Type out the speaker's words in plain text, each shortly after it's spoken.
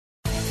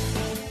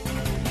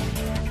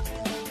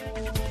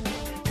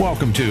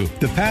Welcome to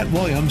the Pat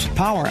Williams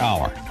Power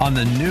Hour on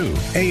the new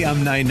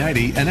AM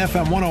 990 and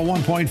FM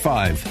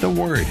 101.5, The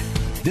Word.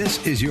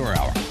 This is your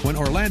hour when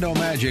Orlando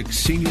Magic's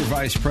Senior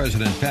Vice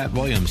President Pat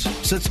Williams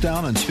sits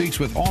down and speaks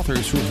with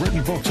authors who have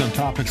written books on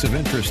topics of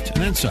interest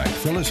and insight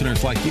for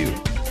listeners like you.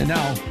 And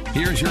now,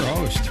 here's your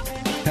host,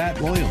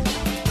 Pat Williams.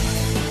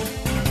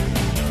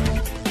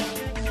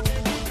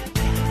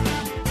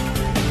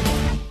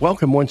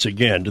 Welcome once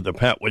again to the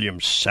Pat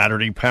Williams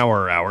Saturday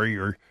Power Hour.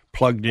 You're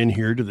plugged in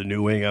here to the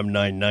new AM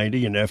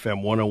 990 and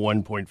FM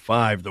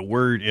 101.5, The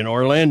Word in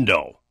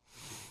Orlando.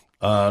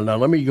 Now,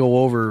 let me go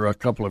over a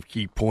couple of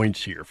key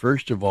points here.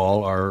 First of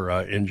all, our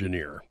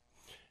engineer.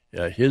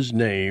 His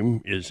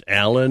name is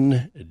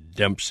Alan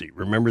Dempsey.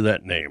 Remember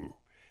that name.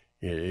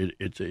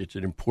 It's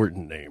an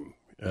important name.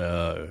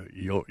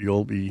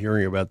 You'll be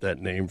hearing about that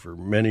name for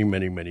many,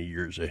 many, many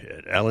years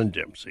ahead. Alan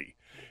Dempsey.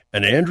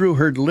 And Andrew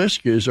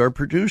Herdliska is our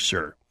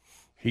producer.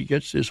 He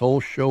gets this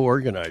whole show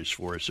organized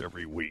for us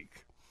every week.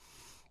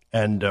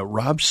 And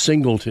Rob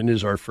Singleton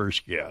is our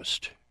first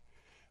guest,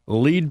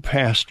 lead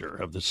pastor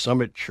of the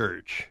Summit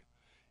Church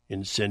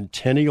in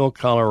Centennial,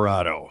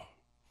 Colorado.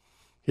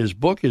 His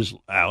book is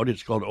out.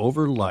 It's called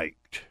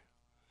Overliked,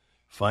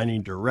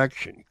 Finding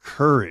Direction,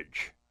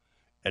 Courage,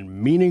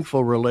 and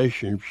Meaningful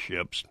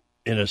Relationships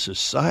in a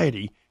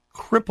Society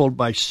Crippled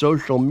by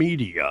Social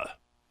Media.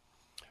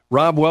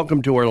 Rob,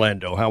 welcome to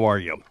Orlando. How are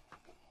you?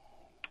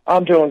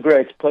 I'm doing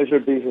great. It's a pleasure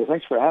to be here.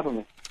 Thanks for having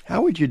me.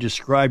 How would you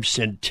describe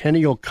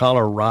Centennial,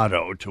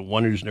 Colorado to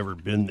one who's never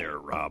been there,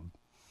 Rob?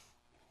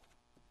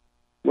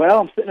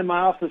 Well, I'm sitting in my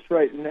office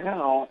right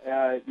now.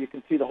 You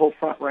can see the whole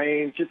Front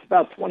Range. It's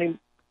about 20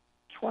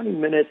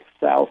 minutes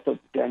south of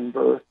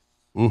Denver,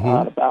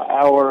 about an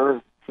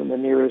hour from the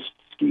nearest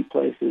ski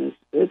places.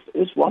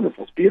 It's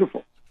wonderful. It's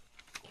beautiful.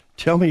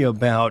 Tell me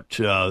about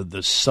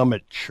the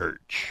Summit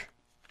Church.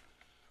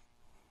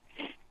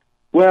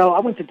 Well, I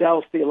went to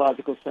Dallas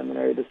Theological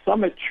Seminary. The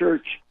Summit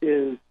Church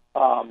is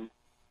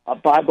a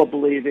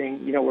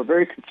Bible-believing, we're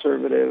very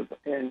conservative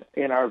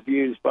in our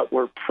views, but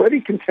we're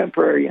pretty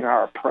contemporary in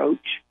our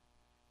approach.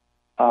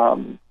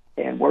 And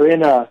we're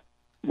in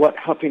what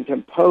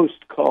Huffington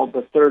Post called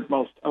the third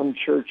most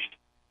unchurched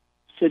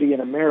city in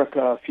America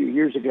a few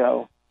years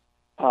ago.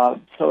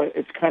 So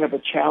it's kind of a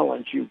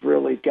challenge. You've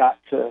really got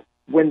to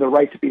win the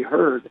right to be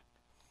heard.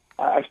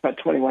 I spent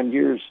 21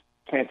 years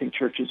planting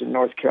churches in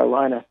North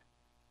Carolina.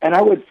 And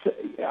I would say,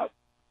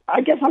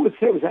 I guess I would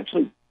say it was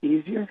actually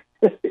easier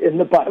in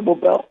the Bible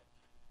Belt,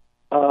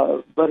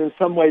 but in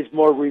some ways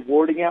more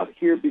rewarding out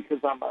here because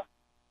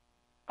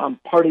I'm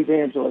part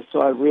evangelist,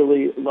 so I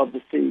really love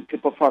to see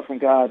people far from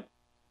God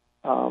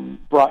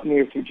brought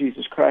near through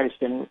Jesus Christ,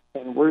 and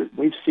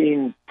we've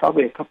seen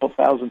probably a couple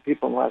thousand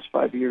people in the last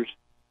 5 years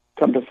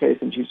come to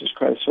faith in Jesus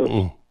Christ,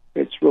 so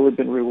it's really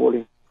been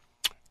rewarding.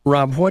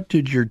 Rob, what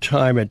did your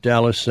time at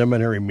Dallas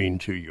Seminary mean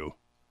to you?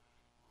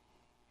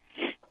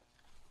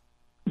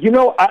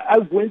 I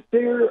went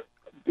there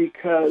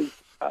because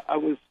I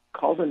was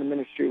called into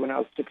ministry when I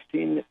was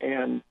 16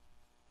 and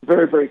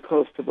very, very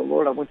close to the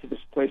Lord. I went to this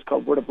place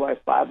called Word of Life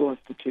Bible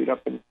Institute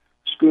up in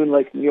Schoon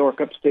Lake, New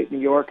York, upstate New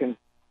York, and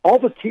all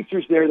the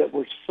teachers there that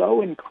were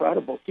so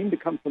incredible seemed to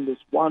come from this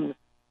one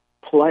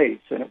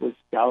place, and it was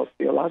Dallas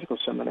Theological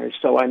Seminary.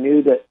 So I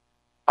knew that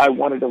I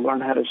wanted to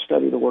learn how to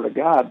study the Word of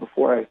God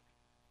before I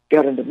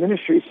got into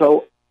ministry.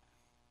 So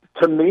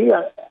to me,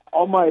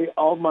 all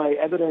my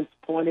evidence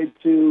pointed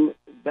to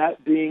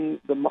that being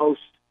the most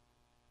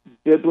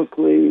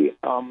biblically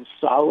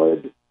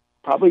solid,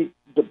 probably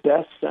the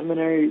best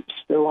seminary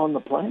still on the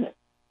planet.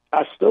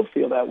 I still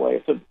feel that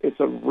way. It's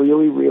a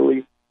really,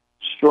 really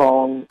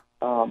strong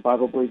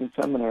Bible-believing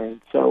seminary.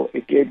 So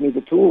it gave me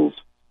the tools.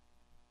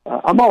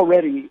 I'm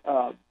already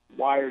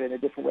wired in a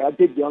different way. I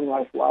did Young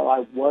Life while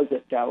I was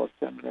at Dallas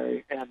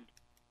Seminary, and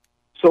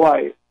so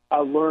I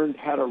learned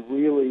how to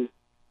really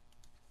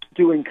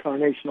do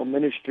incarnational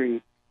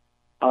ministry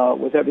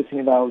with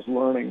everything that I was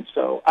learning.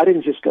 So I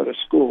didn't just go to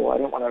school. I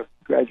didn't want to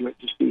graduate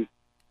just be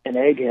an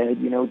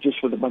egghead,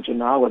 just with a bunch of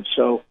knowledge.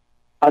 So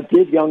I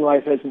did Young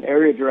Life as an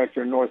area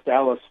director in North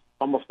Dallas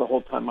almost the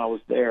whole time I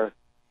was there.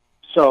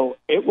 So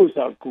it was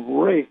a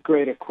great,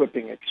 great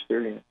equipping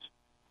experience.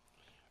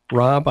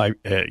 Rob,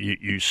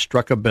 you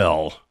struck a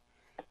bell.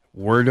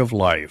 Word of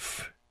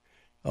Life.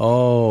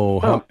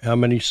 How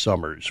many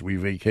summers we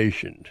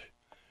vacationed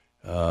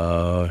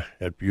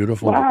at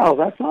beautiful. Wow,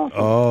 that's awesome.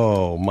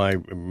 Oh, my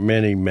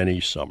many, many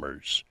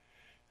summers.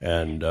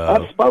 And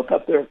I've spoke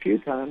up there a few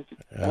times.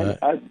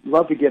 I'd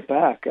love to get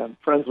back. I'm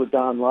friends with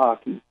Don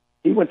Locke.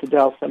 He went to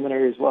Dallas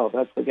Seminary as well.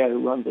 That's the guy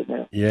who runs it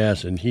now.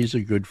 Yes, and he's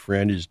a good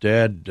friend. His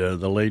dad,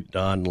 the late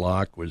Don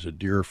Locke, was a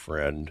dear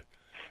friend.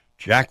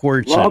 Jack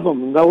Wurtson. Love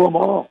them, know them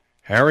all.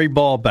 Harry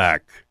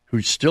Ballback,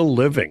 who's still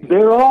living.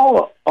 They're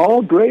all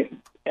great.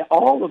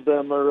 All of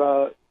them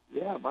are,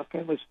 my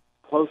family's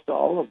close to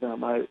all of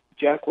them.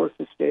 Jack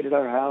Wurtson stayed at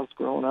our house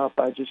growing up.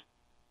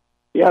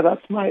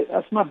 That's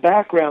my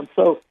background.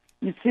 So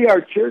you'd see our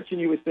church and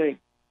you would think,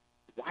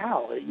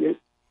 wow,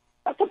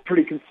 that's a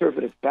pretty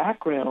conservative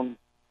background,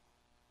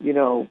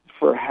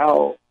 for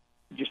how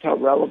just how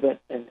relevant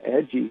and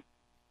edgy.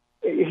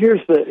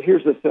 Here's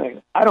the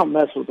thing. I don't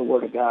mess with the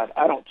Word of God.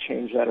 I don't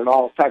change that at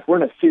all. In fact, we're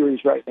in a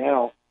series right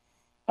now.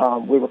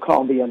 We were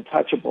calling The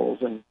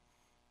Untouchables, and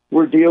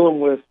we're dealing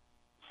with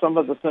some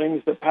of the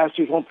things that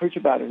pastors won't preach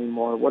about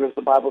anymore. What does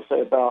the Bible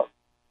say about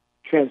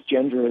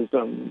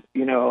transgenderism,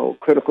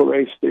 critical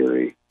race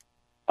theory,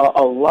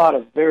 a lot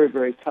of very,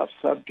 very tough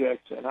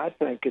subjects. And I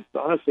think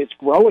it's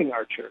growing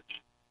our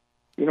church,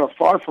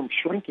 far from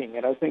shrinking.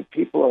 And I think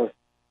people are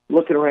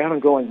looking around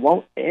and going,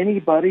 won't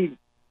anybody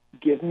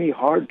give me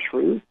hard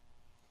truth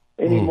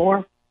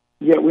anymore?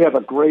 Yet we have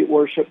a great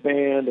worship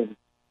band, and,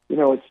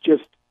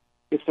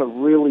 it's a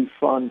really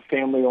fun,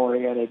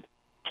 family-oriented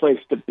place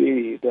to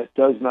be that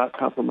does not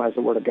compromise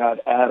the Word of God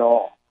at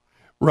all.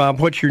 Rob,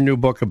 what's your new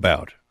book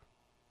about?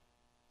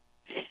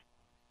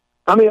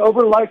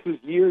 Over Life was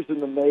years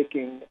in the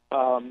making.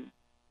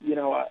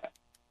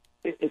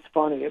 It's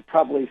funny. It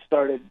probably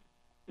started,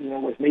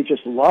 with me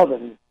just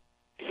loving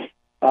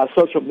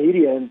social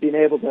media and being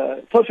able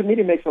to. Social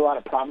media makes a lot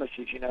of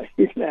promises. You're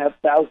going to have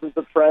thousands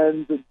of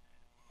friends, and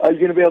you're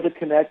going to be able to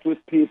connect with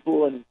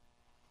people, and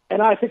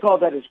I think all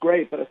that is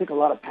great. But I think a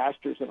lot of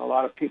pastors and a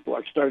lot of people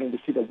are starting to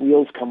see the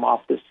wheels come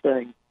off this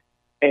thing,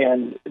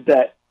 and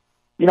that,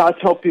 I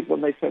tell people,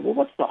 and they say, "Well,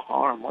 what's the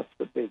harm? What's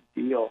the big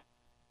deal?"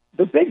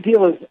 The big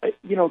deal is,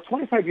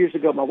 25 years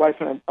ago, my wife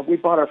and I, we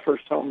bought our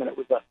first home, and it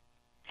was a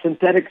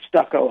synthetic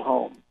stucco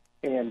home.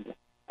 And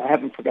I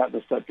haven't forgotten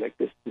the subject.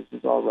 This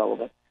is all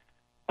relevant.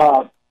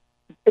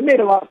 It made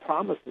a lot of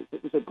promises.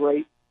 It was a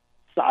great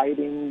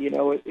siding.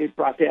 It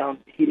brought down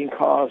heating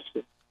costs,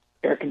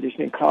 air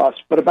conditioning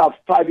costs. But about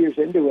 5 years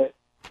into it,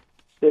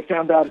 they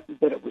found out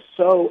that it was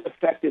so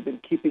effective in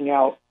keeping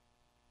out,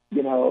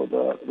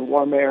 the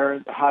warm air,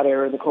 the hot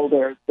air, and the cold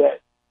air,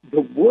 that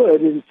the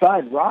wood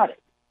inside rotted.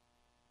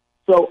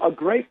 So a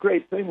great,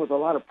 great thing with a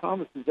lot of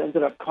promises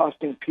ended up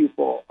costing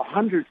people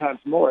 100 times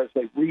more as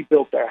they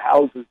rebuilt their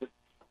houses.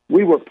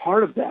 We were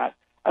part of that.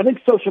 I think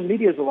social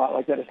media is a lot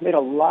like that. It's made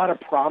a lot of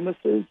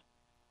promises,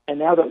 and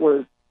now that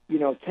we're,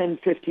 10,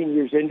 15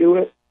 years into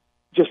it,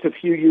 just a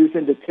few years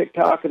into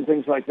TikTok and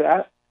things like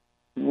that,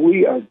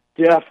 we are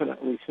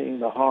definitely seeing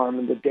the harm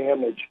and the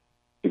damage,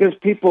 because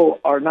people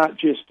are not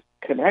just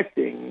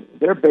connecting,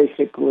 they're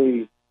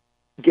basically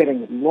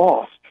getting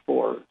lost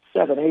for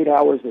 7-8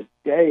 hours a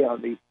day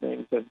on these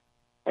things,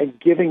 and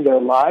giving their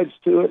lives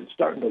to it and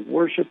starting to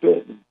worship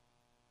it and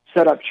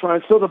set up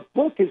shrines. So the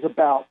book is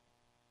about,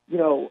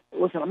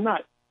 listen, I'm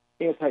not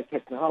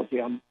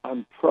anti-technology.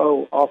 I'm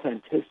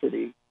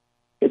pro-authenticity.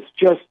 It's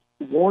just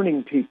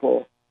warning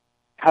people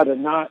how to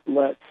not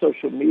let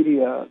social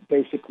media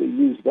basically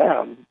use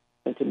them,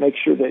 and to make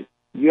sure that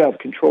you have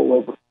control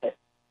over it.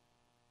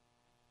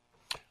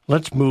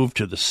 Let's move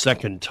to the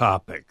second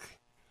topic.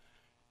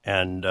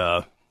 And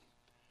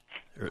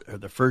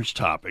the first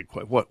topic,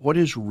 what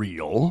is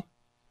real?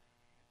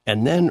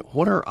 And then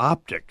what are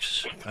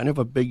optics? Kind of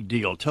a big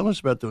deal. Tell us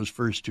about those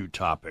first two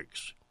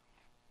topics.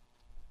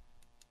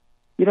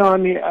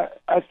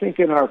 I think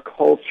in our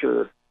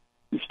culture,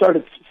 you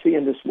started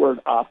seeing this word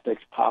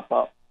optics pop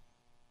up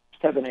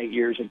 7-8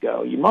 years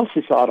ago. You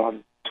mostly saw it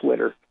on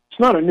Twitter. It's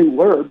not a new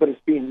word, but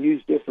it's being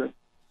used different.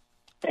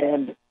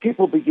 And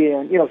people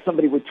began,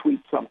 somebody would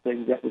tweet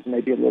something that was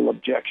maybe a little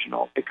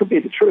objectionable. It could be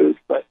the truth,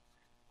 but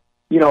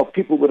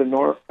people would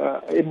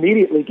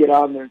immediately get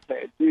on there and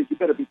say, dude, you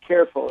better be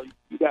careful.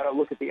 You got to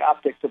look at the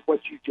optics of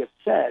what you just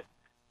said.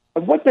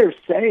 And what they're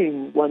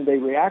saying when they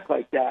react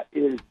like that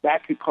is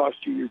that could cost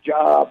you your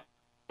job.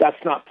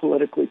 That's not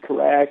politically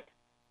correct.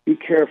 Be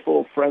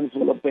careful. Friends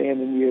will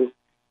abandon you.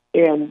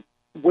 And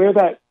where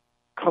that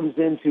comes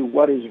into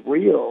what is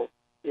real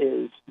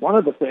is one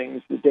of the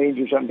things, the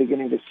dangers I'm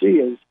beginning to see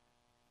is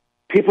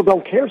people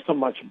don't care so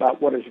much about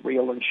what is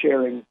real and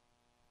sharing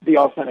the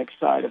authentic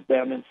side of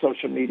them in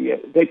social media.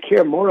 They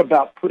care more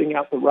about putting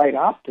out the right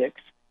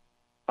optics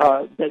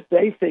that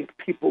they think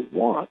people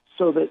want,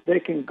 so that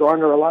they can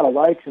garner a lot of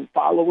likes and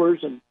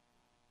followers and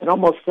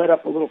almost set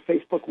up a little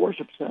Facebook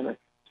worship center.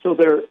 So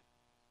their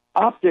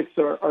optics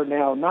are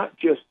now not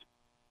just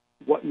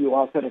what you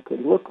authentically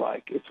look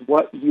like. It's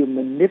what you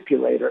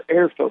manipulate or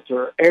air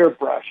filter or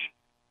airbrush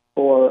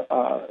or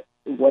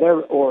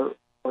whatever, or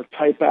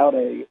type out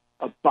a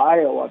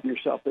bio of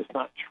yourself that's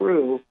not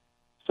true,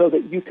 so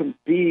that you can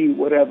be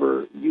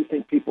whatever you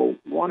think people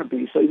want to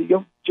be, so you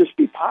don't just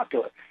be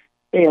popular.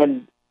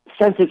 And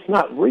since it's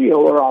not real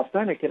or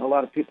authentic in a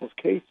lot of people's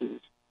cases,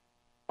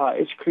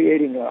 it's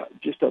creating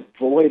just a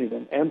void and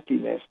an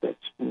emptiness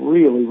that's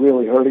really,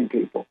 really hurting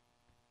people.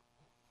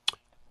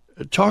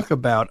 Talk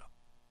about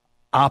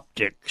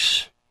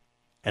optics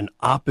and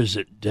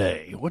opposite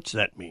day. What's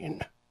that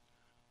mean?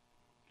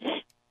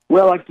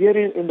 Well, I get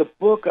in the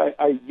book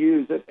I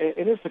use, and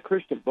it's a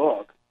Christian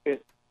book.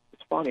 It's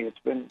funny. It's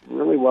been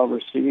really well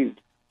received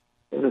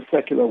in the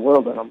secular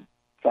world, and I'm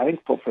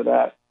thankful for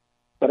that.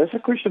 But as a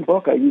Christian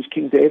book, I use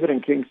King David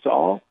and King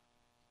Saul.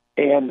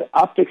 And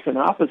optics and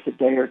opposite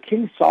day, or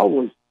King Saul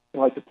was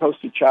like the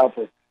poster child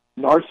for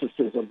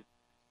narcissism.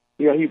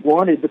 He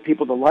wanted the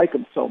people to like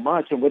him so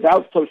much. And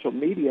without social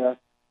media,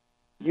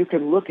 you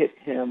can look at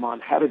him on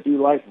how to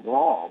do life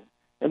wrong,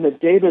 and that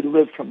David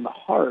lived from the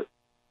heart.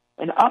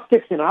 And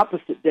optics in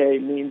opposite day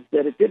means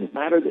that it didn't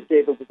matter that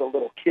David was a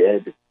little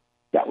kid.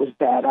 That was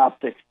bad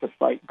optics to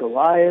fight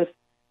Goliath.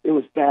 It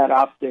was bad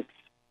optics,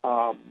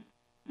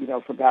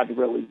 for God to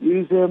really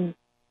use him.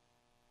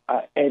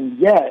 And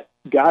yet,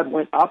 God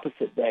went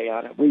opposite day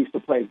on it. We used to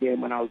play a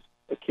game when I was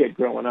a kid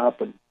growing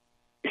up, and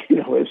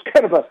it was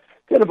kind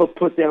of a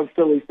put down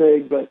silly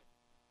thing. But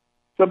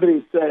somebody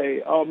would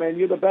say, "Oh man,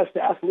 you're the best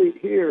athlete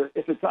here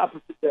if it's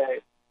opposite day."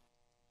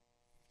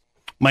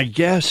 My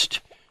guest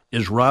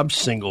is Rob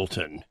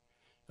Singleton.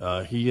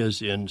 He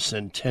is in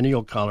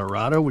Centennial,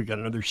 Colorado. We got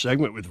another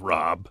segment with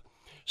Rob.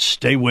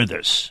 Stay with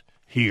us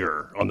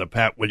here on the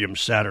Pat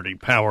Williams Saturday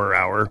Power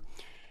Hour.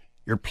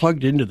 You're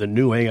plugged into the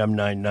new AM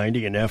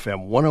 990 and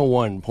FM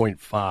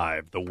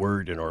 101.5, The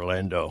Word in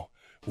Orlando.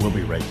 We'll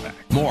be right back.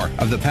 More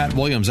of the Pat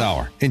Williams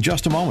Hour in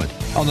just a moment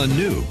on the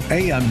new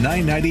AM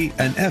 990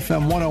 and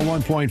FM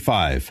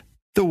 101.5,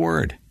 The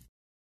Word.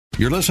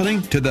 You're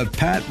listening to the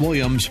Pat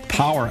Williams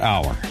Power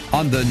Hour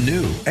on the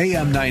new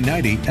AM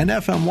 990 and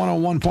FM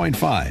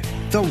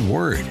 101.5, The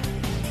Word.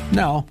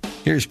 Now,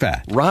 here's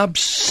Pat. Rob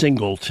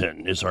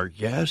Singleton is our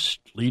guest,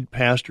 lead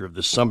pastor of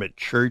the Summit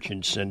Church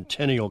in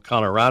Centennial,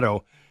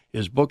 Colorado.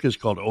 His book is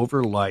called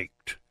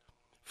Overliked,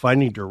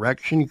 Finding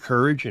Direction,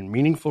 Courage, and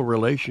Meaningful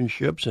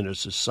Relationships in a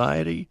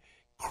Society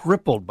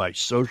Crippled by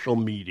Social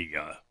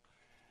Media.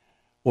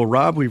 Well,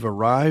 Rob, we've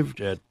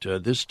arrived at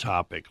this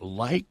topic,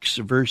 likes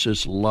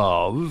versus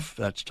love.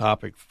 That's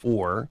topic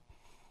 4.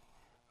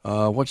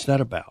 What's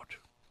that about?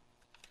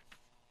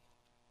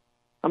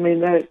 I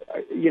mean,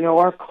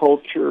 our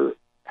culture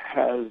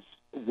has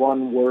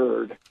one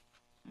word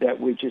that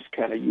we just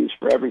kind of use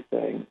for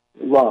everything,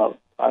 love.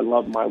 I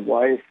love my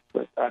wife,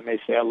 but I may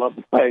say I love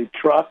my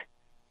truck.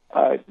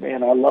 I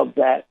love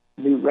that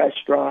new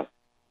restaurant.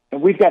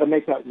 And we've got to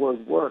make that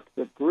word work.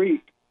 The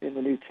Greek in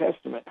the New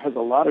Testament has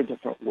a lot of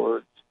different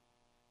words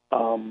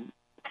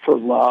for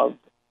love.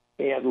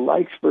 And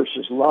likes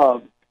versus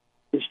love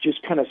is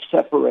just kind of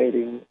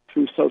separating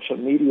through social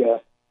media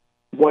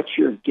what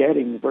you're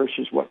getting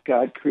versus what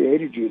God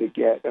created you to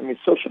get. I mean,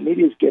 social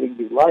media is getting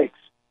you likes,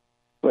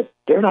 but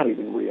they're not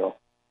even real.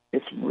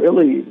 It's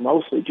really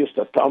mostly just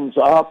a thumbs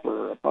up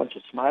or a bunch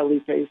of smiley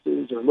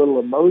faces or little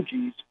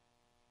emojis.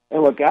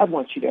 And what God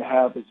wants you to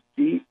have is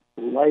deep,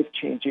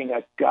 life-changing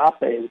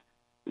agape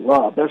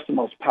love. That's the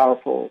most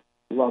powerful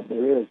love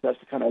there is. That's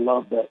the kind of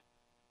love that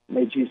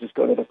made Jesus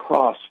go to the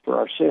cross for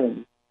our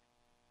sins.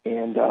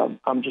 And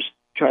I'm just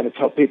trying to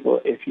tell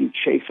people, if you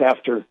chase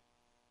after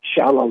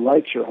shallow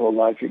likes your whole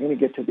life, you're going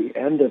to get to the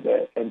end of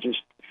it and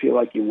just feel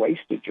like you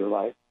wasted your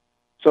life.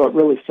 So it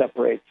really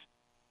separates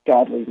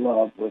godly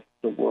love with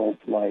the world's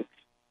likes.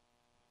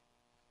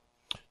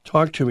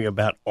 Talk to me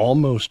about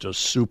almost a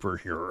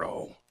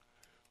superhero.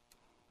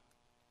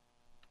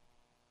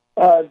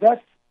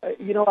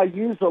 I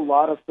use a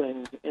lot of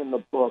things in the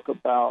book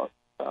about,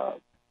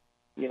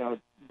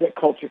 that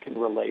culture can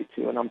relate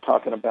to. And I'm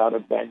talking about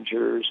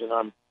Avengers, and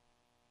I'm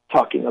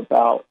talking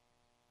about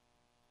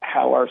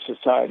how our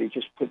society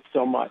just puts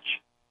so much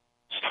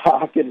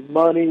stock in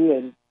money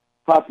and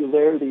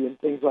popularity and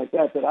things like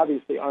that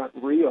obviously aren't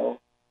real.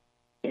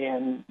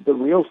 And the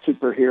real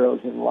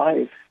superheroes in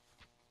life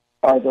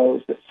are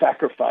those that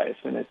sacrifice.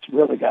 And it's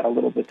really got a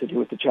little bit to do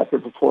with the chapter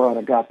before on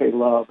agape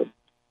love. And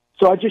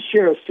so I just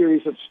share a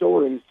series of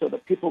stories so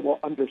that people will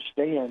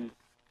understand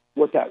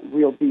what that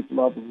real deep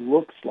love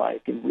looks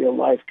like in real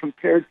life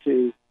compared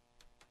to,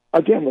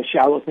 again, the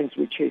shallow things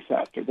we chase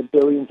after, the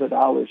billions of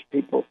dollars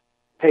people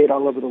paid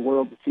all over the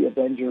world to see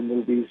Avenger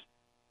movies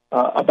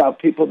about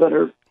people that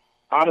are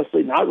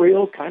honestly not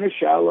real, kind of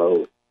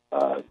shallow,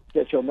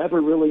 that you'll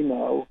never really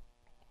know.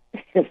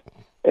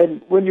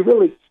 And when you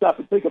really stop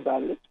and think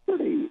about it,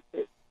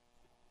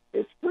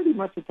 it's pretty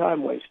much a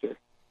time waster.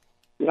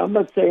 I'm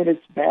not saying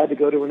it's bad to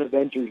go to an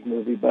Avengers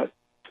movie, but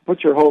to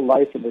put your whole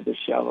life into this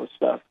shallow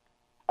stuff,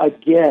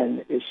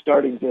 again, is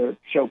starting to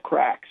show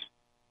cracks.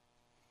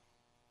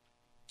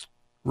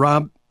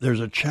 Rob, there's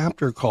a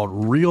chapter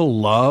called Real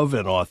Love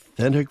and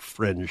Authentic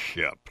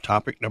Friendship,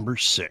 topic number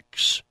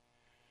 6.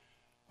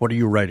 What are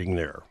you writing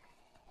there?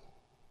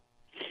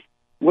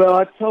 Well,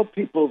 I tell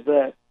people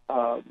that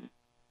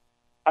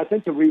I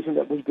think the reason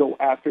that we go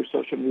after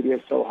social media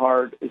so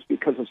hard is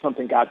because of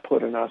something God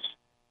put in us.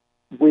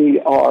 We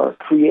are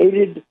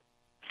created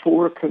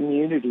for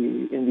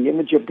community in the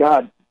image of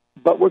God,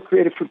 but we're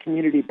created for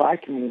community by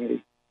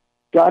community.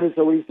 God has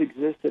always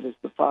existed as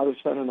the Father,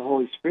 Son, and the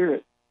Holy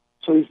Spirit.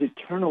 So he's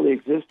eternally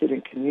existed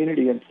in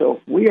community. And so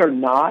if we are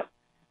not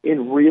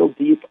in real,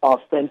 deep,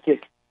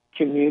 authentic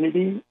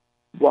community,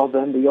 well,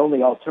 then the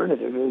only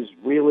alternative is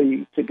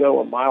really to go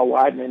a mile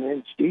wide and an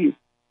inch deep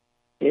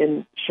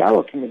in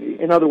shallow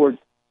community. In other words,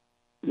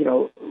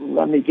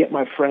 let me get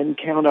my friend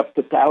count up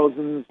to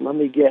thousands. Let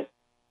me get,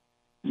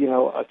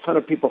 a ton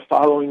of people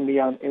following me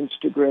on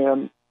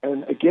Instagram.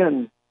 And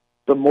again,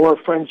 the more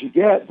friends you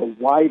get, the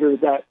wider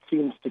that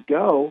seems to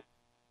go,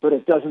 but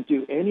it doesn't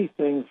do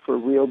anything for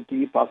real,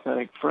 deep,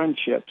 authentic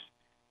friendships.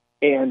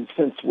 And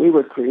since we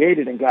were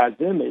created in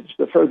God's image,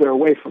 the further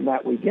away from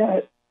that we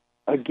get,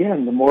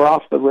 again, the more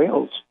off the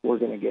rails we're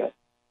going to get.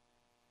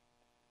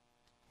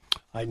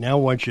 I now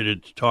want you to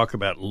talk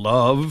about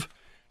love,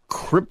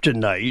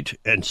 kryptonite,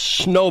 and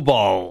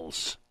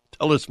snowballs.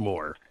 Tell us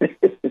more.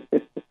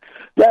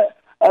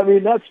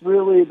 That's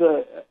really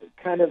the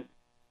kind of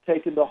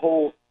taking the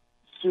whole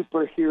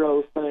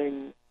superhero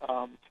thing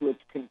to its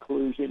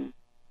conclusion.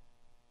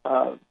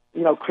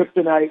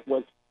 Kryptonite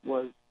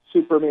was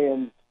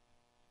Superman's,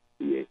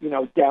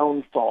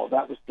 downfall.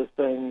 That was the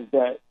thing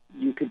that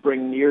you could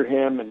bring near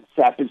him and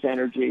sap his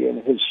energy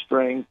and his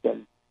strength.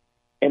 And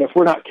if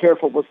we're not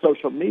careful with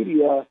social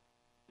media,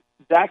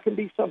 that can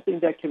be something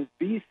that can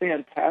be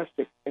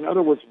fantastic. In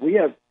other words, we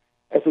have,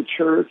 as a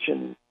church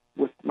and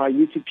with my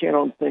YouTube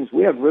channel and things,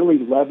 we have really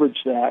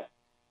leveraged that.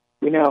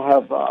 We now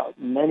have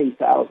many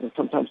thousands,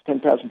 sometimes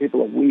 10,000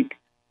 people a week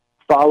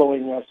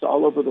following us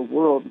all over the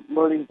world,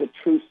 learning the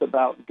truths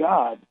about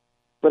God.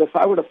 But if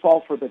I were to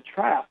fall for the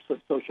traps of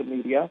social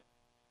media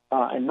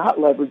and not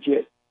leverage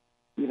it,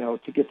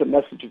 to get the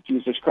message of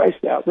Jesus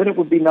Christ out, then it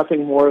would be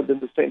nothing more than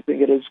the same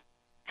thing it is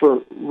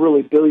for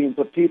really billions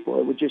of people.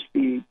 It would just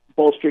be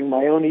bolstering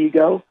my own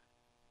ego,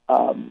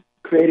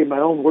 creating my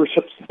own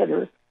worship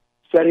center,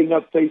 setting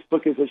up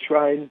Facebook as a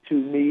shrine to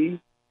me. In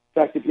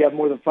fact, if you have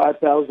more than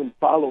 5,000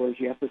 followers,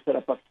 you have to set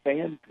up a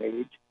fan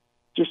page.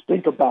 Just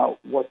think about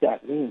what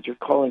that means. You're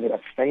calling it a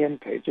fan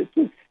page.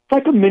 It's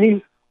like a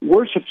mini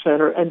worship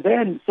center, and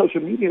then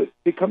social media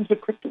becomes a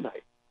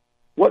kryptonite.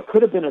 What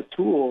could have been a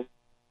tool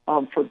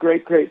for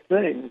great, great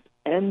things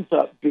ends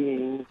up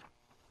being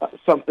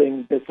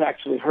something that's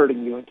actually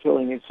hurting you and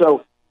killing you.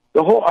 So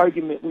the whole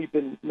argument we've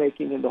been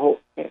making in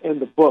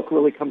the book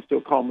really comes to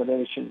a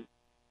culmination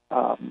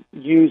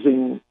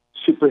using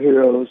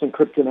superheroes and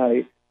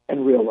kryptonite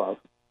and real love.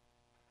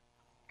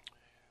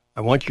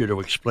 I want you to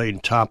explain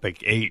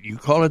topic 8. You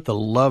call it the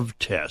love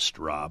test,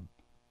 Rob.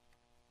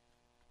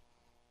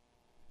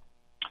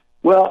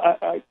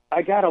 Well,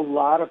 I got a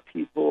lot of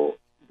people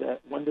that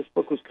when this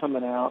book was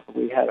coming out,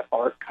 we had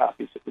art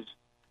copies. It was,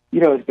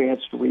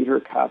 advanced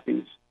reader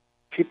copies.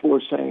 People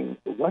were saying,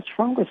 what's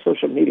wrong with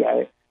social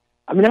media?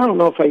 I don't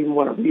know if I even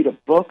want to read a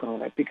book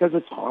on it because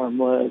it's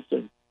harmless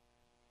and,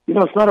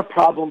 it's not a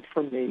problem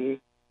for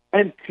me.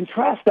 And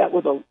contrast that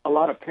with a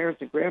lot of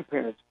parents and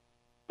grandparents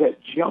that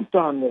jumped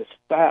on this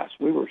fast.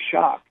 We were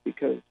shocked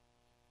because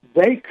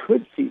they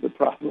could see the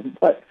problem.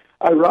 But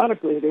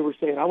ironically, they were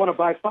saying, I want to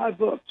buy 5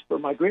 books for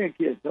my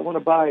grandkids. I want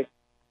to buy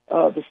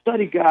the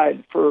study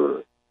guide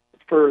for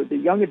the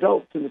young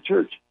adults in the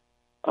church.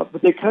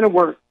 But they kind of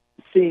weren't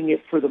seeing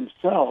it for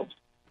themselves.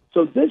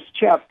 So this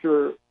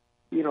chapter,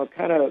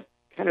 kind of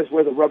is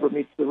where the rubber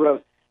meets the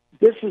road.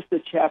 This is the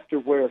chapter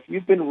where if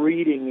you've been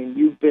reading and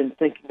you've been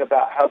thinking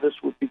about how this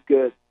would be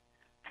good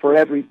for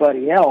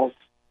everybody else,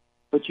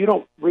 but you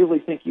don't really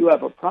think you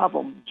have a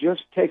problem,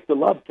 just take the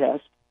love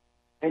test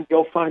and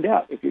you'll find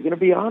out. If you're going to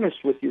be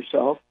honest with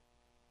yourself,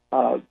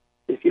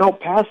 if you don't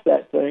pass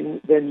that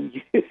thing, then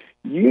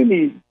you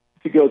need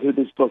to go through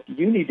this book.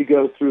 You need to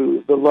go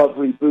through the love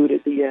reboot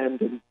at the end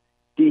and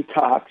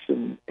detox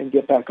and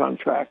get back on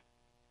track.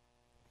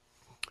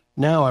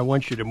 Now I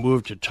want you to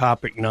move to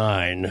topic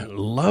 9,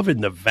 love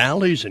in the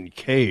valleys and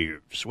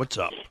caves. What's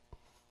up?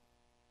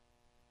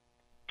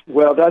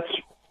 Well, that's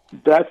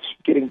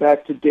getting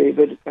back to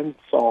David and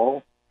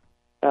Saul.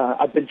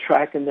 I've been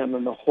tracking them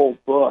in the whole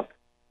book.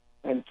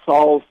 And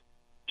Saul's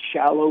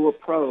shallow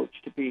approach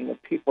to being a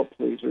people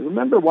pleaser.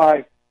 Remember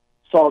why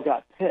Saul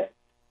got picked?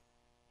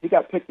 He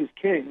got picked as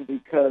king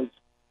because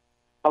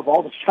of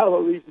all the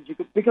shallow reasons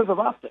because of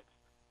optics.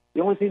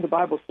 The only thing the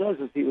Bible says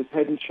is he was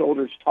head and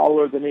shoulders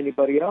taller than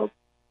anybody else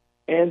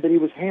and that he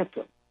was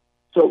handsome.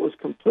 So it was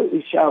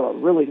completely shallow.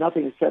 Really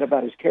nothing is said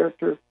about his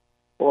character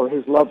or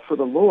his love for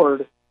the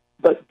Lord.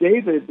 But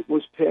David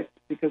was picked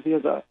because he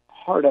has a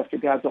heart after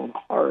God's own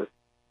heart.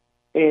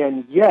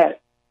 And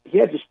yet he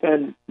had to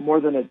spend more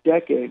than a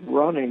decade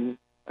running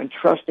and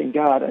trusting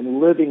God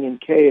and living in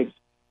caves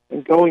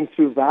and going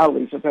through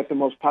valleys. In fact, the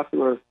most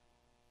popular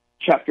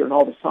chapter in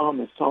all the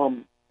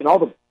in all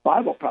the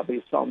Bible probably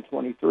is Psalm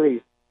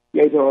 23.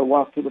 Yea, though I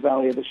walk through the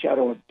valley of the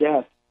shadow of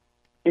death.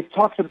 It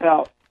talks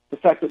about the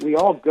fact that we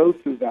all go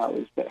through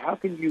valleys, but how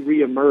can you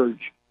reemerge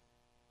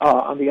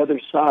on the other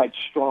side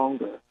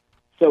stronger?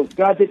 So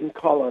God didn't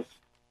call us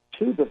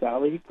to the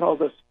valley. He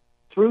called us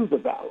through the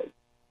valley.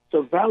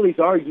 So valleys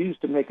are used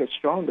to make us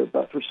stronger,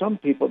 but for some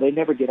people, they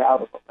never get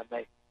out of them, and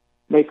they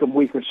make them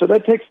weaker. So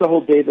that takes the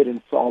whole David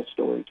and Saul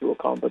story to a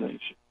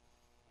combination.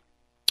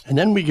 And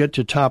then we get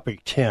to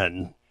topic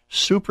 10,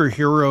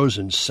 superheroes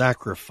and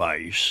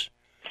sacrifice.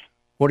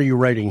 What are you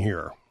writing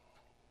here?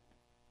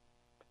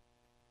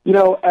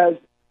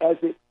 As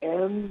it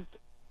ends,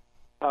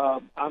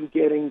 I'm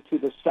getting to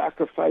the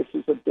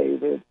sacrifices of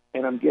David,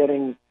 and I'm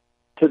getting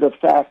to the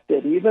fact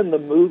that even the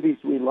movies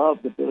we love,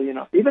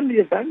 even the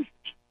Avengers,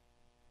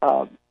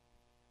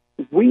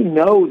 we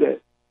know that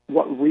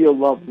what real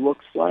love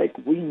looks like.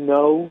 We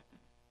know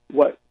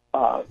what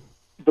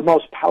the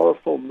most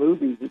powerful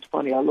movies. It's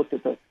funny, I looked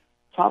at the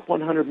top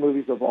 100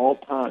 movies of all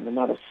time, and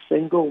not a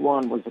single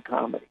one was a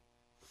comedy.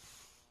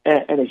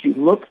 And as you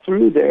look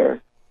through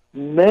there,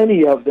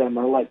 many of them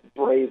are like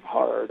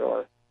Braveheart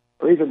or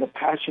even The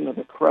Passion of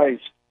the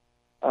Christ.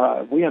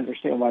 We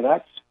understand why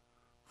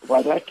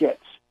that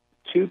gets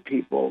to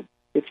people.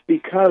 It's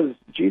because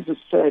Jesus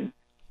said,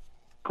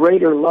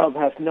 "Greater love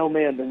hath no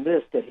man than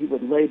this, that he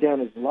would lay down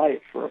his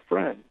life for a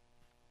friend."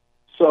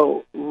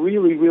 So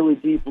really, really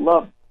deep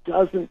love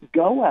doesn't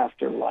go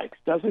after likes,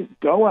 doesn't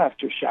go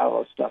after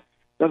shallow stuff,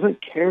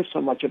 doesn't care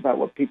so much about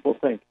what people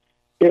think.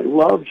 It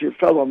loves your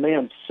fellow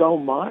man so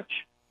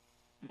much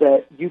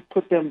that you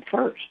put them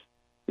first.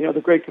 You know,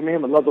 the great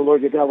commandment, love the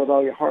Lord your God with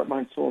all your heart,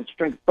 mind, soul, and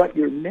strength, but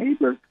your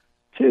neighbor,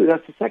 too.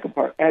 That's the second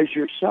part, as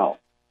yourself.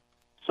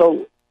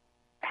 So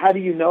how do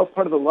you know?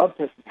 Part of the love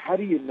test is, how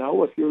do you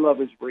know if your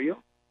love is real?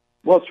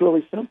 Well, it's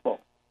really simple.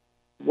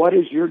 What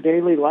is your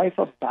daily life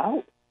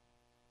about?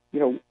 You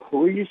know,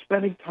 who are you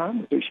spending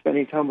time with? Are you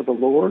spending time with the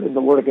Lord and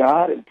the Word of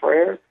God and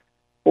prayer?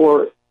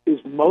 Or is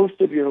most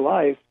of your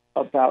life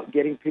about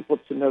getting people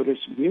to notice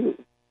you?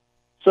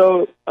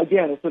 So,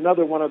 again, it's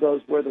another one of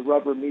those where the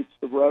rubber meets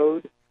the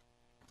road,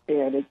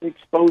 and it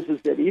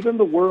exposes that even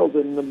the world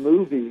in the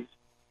movies,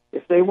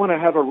 if they want to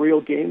have a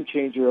real game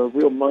changer, a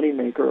real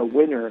moneymaker, a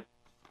winner,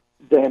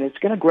 then it's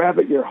going to grab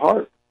at your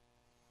heart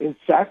in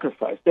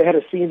sacrifice. They had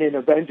a scene in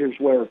Avengers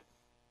where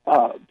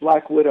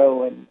Black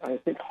Widow and I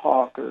think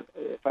Hawk, or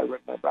if I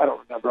remember, I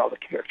don't remember all the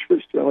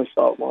characters, I only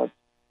saw it once,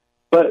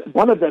 but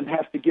one of them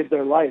has to give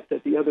their life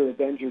that the other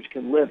Avengers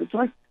can live. It's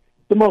like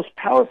the most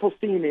powerful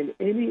scene in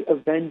any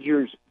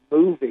Avengers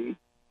movie,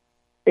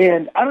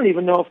 and I don't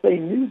even know if they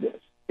knew this.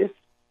 It's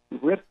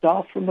ripped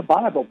off from the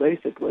Bible,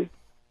 basically.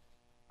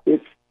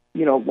 It's,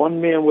 you know,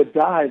 one man would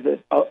die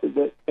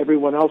that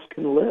everyone else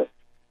can live.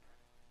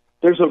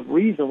 There's a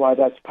reason why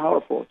that's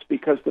powerful. It's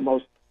because the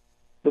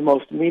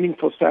most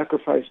meaningful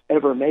sacrifice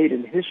ever made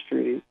in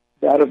history,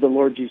 that of the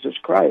Lord Jesus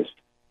Christ,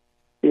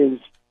 is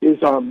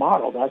our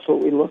model. That's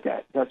what we look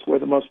at. That's where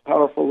the most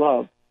powerful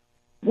love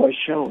was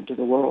shown to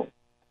the world.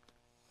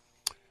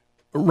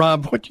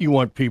 Rob, what do you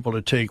want people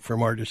to take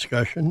from our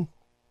discussion?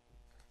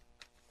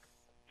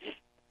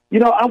 You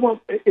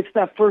know, it's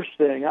that first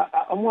thing.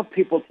 I want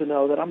people to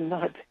know that I'm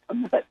not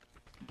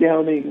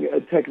downing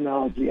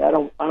technology. I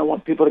don't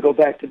want people to go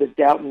back to the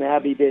Downton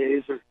Abbey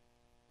days, or,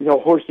 you know,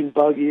 horse and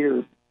buggy,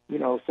 or, you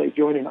know, say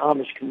join an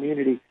Amish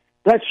community.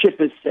 That ship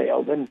has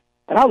sailed, and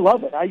I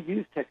love it. I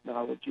use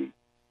technology,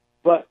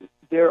 but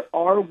there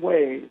are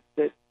ways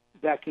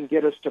that can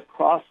get us to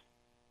cross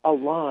a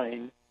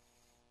line.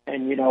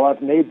 And, you know,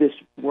 I've made this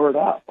word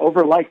up.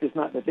 Overliked is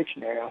not in the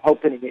dictionary. I'm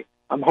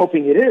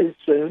hoping it is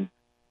soon.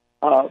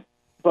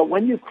 But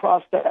when you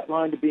cross that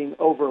line to being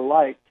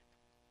overliked,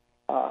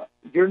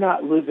 you're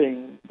not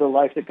living the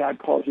life that God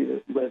calls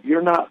you to live.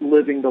 You're not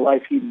living the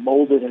life He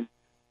molded and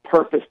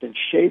purposed and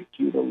shaped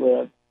you to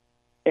live.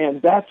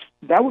 And that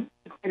would be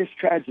the greatest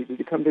tragedy,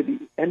 to come to the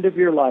end of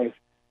your life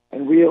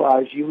and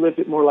realize you lived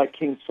it more like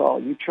King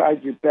Saul. You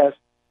tried your best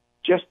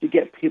just to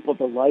get people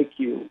to like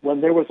you,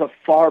 when there was a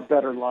far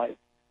better life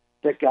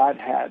that God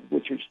had,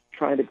 which is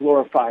trying to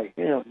glorify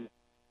Him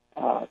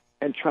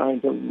and trying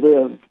to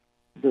live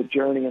the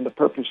journey and the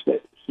purpose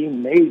that He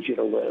made you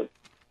to live.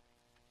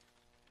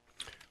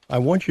 I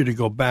want you to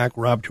go back,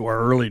 Rob, to our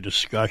early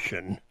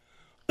discussion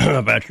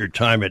about your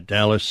time at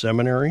Dallas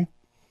Seminary.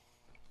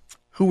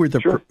 Who were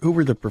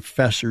the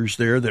professors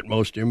there that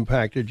most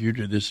impacted you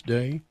to this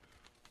day?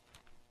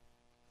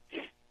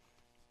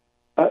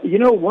 You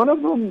know, one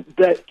of them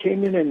that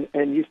came in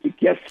and used to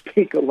guest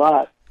speak a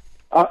lot.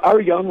 Our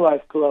Young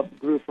Life Club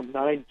grew from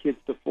 9 kids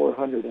to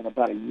 400 in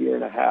about a year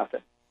and a half.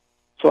 And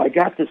so I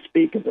got to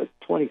speak as a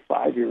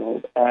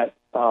 25-year-old at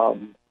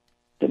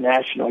the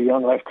National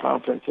Young Life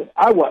Conference. And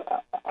I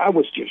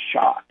was just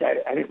shocked. I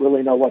didn't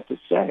really know what to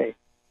say.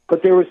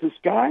 But there was this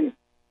guy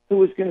who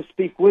was going to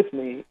speak with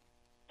me,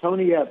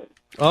 Tony Evans.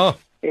 Oh.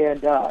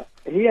 And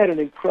he had an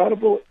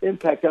incredible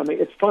impact on me.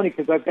 It's funny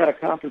because I've got a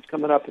conference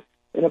coming up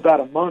in about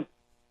a month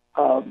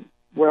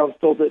where I was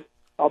told that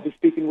I'll be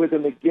speaking with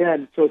him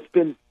again. So it's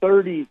been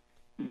 30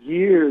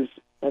 years,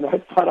 and I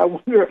thought, I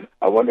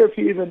wonder if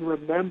he even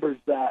remembers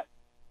that.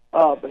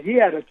 But he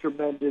had a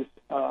tremendous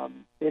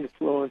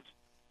influence.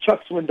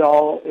 Chuck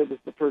Swindoll, it was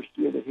the first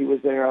year that he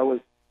was there.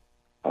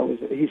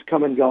 He's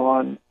come and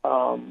gone.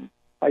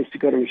 I used to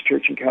go to his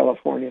church in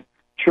California.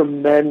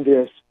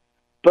 Tremendous.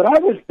 But I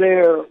was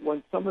there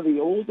when some of the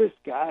oldest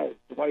guys,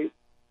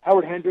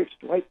 Howard Hendricks,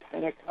 Dwight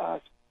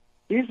Pentecost,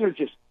 these are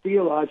just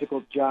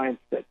theological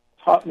giants that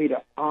taught me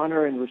to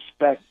honor and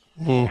respect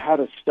how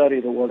to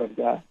study the Word of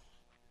God.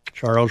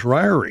 Charles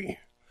Ryrie.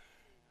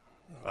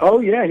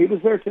 Oh, yeah, he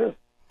was there too.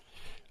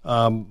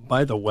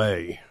 By the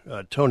way,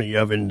 Tony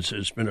Evans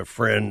has been a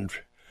friend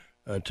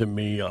to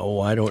me,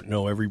 I don't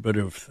know, every bit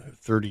of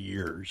 30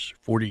 years,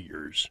 40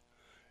 years.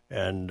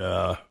 And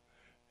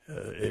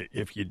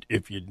if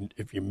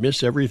you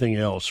miss everything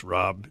else,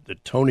 Rob, the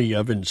Tony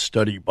Evans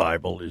Study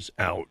Bible is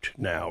out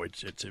now.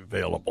 It's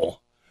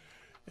available.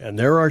 And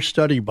there are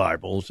study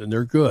Bibles, and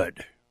they're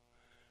good.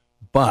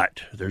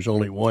 But there's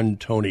only one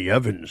Tony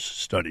Evans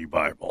study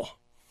Bible.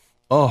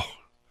 Oh,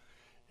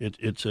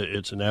 it's an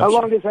absolute. How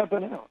long has that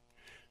been out?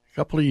 A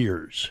couple of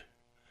years.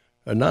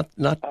 Not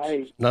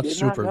I did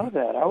super. not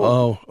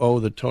know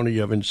that. The Tony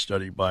Evans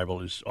study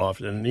Bible is off,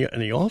 and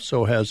he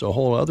also has a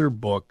whole other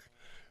book.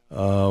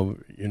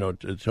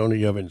 The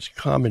Tony Evans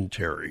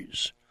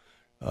commentaries.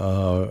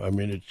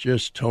 It's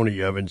just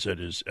Tony Evans at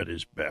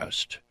his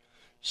best.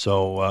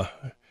 So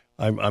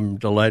I'm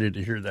delighted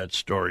to hear that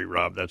story,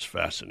 Rob. That's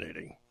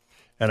fascinating.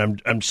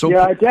 And I'm so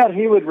I doubt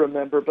he would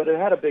remember, but it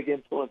had a big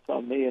influence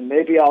on me, and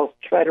maybe I'll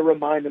try to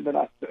remind him in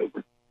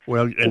October.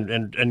 Well,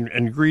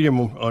 and greet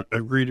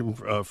him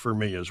for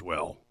me as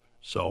well.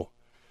 So,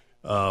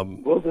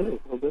 Will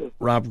do.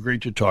 Rob,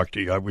 great to talk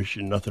to you. I wish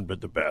you nothing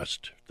but the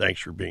best.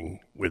 Thanks for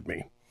being with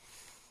me.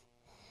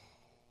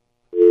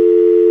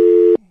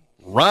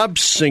 Rob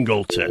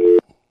Singleton,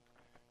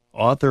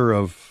 author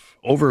of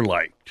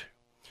Overliked.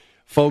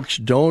 Folks,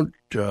 don't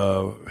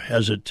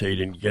hesitate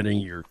in getting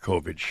your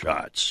COVID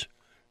shots.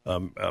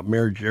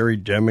 Mayor Jerry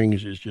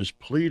Demings is just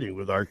pleading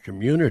with our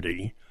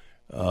community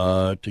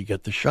to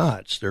get the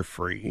shots. They're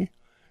free.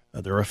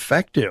 They're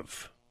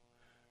effective.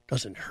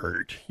 Doesn't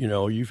hurt.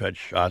 You've had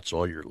shots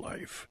all your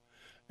life.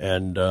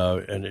 And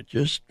it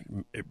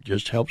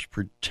just helps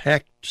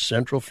protect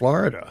Central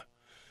Florida.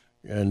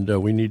 And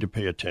we need to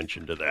pay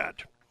attention to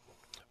that.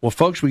 Well,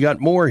 folks, we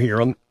got more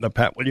here on the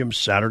Pat Williams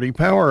Saturday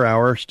Power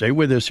Hour. Stay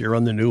with us here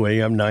on the new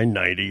AM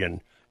 990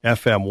 and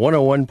FM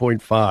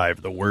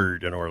 101.5, The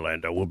Word in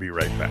Orlando. We'll be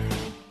right back.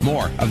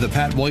 More of the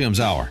Pat Williams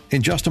Hour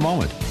in just a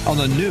moment on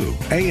the new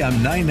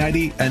AM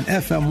 990 and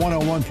FM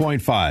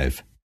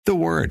 101.5, The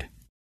Word.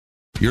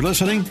 You're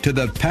listening to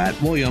the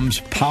Pat Williams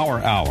Power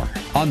Hour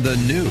on the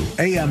new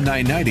AM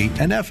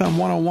 990 and FM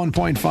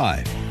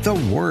 101.5, The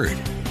Word.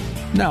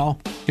 Now,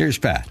 here's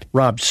Pat.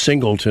 Rob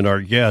Singleton,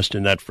 our guest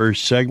in that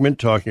first segment,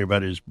 talking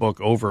about his book,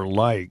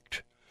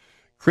 Overliked.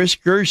 Chris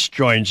Gherz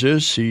joins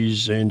us.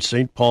 He's in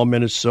St. Paul,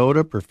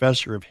 Minnesota,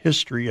 professor of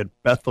history at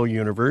Bethel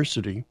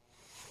University.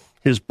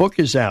 His book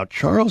is out,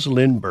 Charles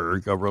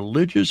Lindbergh, A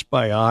Religious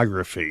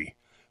Biography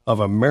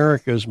of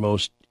America's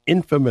Most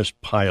Infamous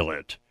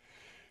Pilot.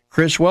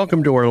 Chris,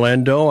 welcome to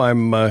Orlando.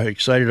 I'm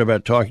excited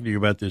about talking to you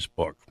about this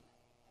book.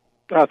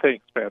 Oh,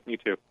 thanks, Pat. Me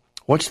too.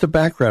 What's the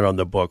background on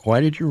the book?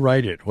 Why did you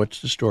write it?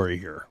 What's the story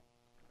here?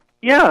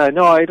 Yeah,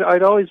 no,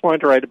 I'd always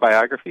wanted to write a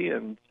biography,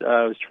 and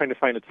I was trying to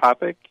find a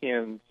topic,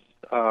 and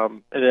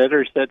an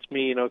editor said to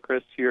me,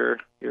 Chris, you're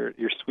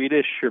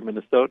Swedish, you're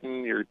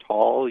Minnesotan, you're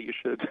tall, you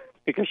should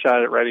take a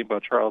shot at writing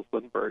about Charles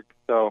Lindbergh.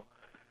 So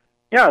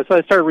I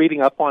started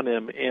reading up on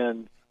him,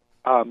 and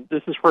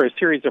this is for a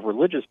series of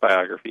religious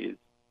biographies.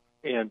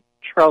 And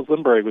Charles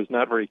Lindbergh was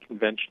not very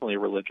conventionally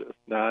religious,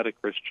 not a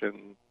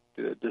Christian,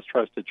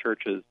 distrusted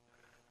churches,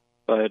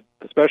 but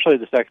especially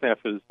the second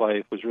half of his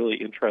life was really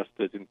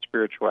interested in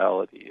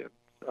spirituality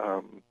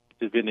and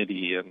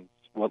divinity and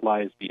what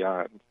lies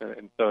beyond.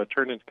 And so it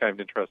turned into kind of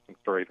an interesting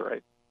story to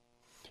write.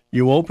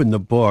 You open the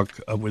book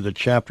with a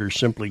chapter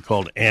simply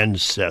called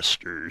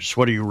Ancestors.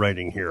 What are you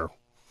writing here?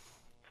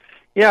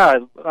 Yeah,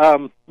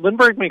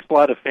 Lindbergh makes a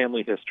lot of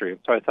family history,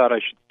 so I thought I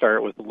should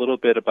start with a little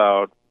bit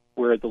about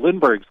where the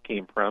Lindberghs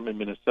came from in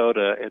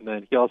Minnesota, and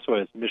then he also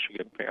has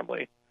Michigan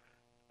family.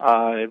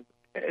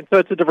 And so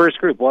it's a diverse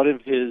group. One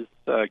of his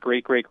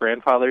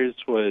great-great-grandfathers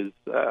was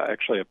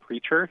actually a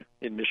preacher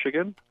in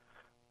Michigan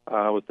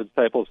with the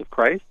Disciples of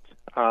Christ.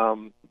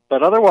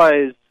 But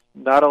otherwise,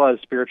 not a lot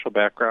of spiritual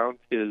background.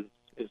 His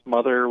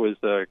mother was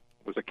a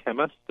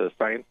chemist, a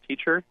science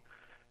teacher.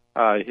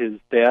 His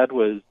dad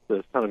was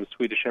the son of a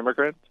Swedish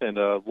immigrant and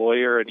a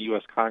lawyer and a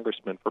U.S.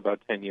 congressman for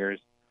about 10 years.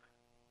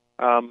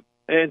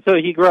 And so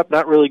he grew up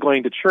not really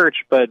going to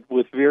church, but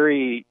with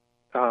very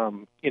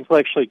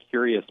intellectually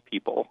curious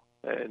people.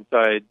 And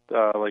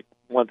so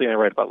one thing I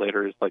write about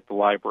later is like the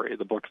library,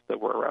 the books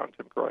that were around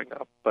him growing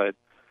up. But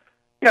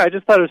I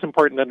just thought it was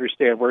important to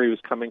understand where he was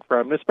coming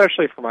from, and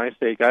especially for my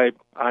sake.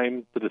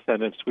 I'm the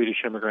descendant of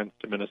Swedish immigrants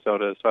to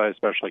Minnesota, so I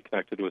especially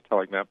connected with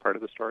telling that part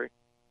of the story.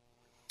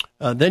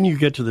 Then you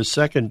get to the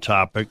second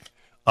topic,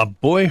 a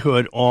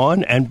boyhood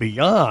on and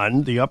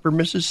beyond the upper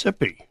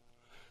Mississippi.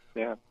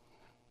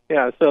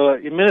 Yeah, so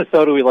in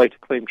Minnesota we like to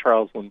claim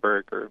Charles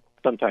Lindbergh, or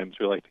sometimes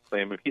we like to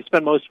claim him. He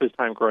spent most of his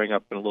time growing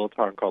up in a little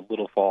town called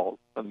Little Falls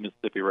on the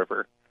Mississippi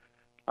River,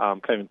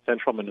 kind of in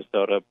central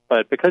Minnesota.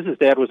 But because his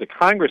dad was a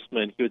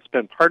congressman, he would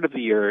spend part of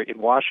the year in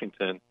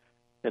Washington,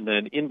 and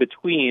then in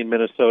between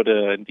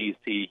Minnesota and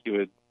D.C., he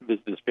would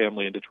visit his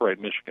family in Detroit,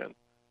 Michigan.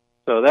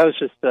 So that was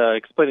just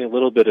explaining a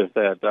little bit of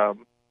that,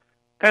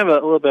 kind of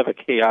a little bit of a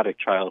chaotic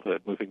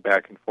childhood, moving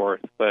back and forth,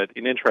 but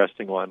an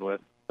interesting one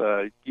with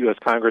U.S.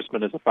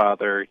 congressman as a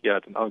father. He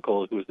had an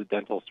uncle who was a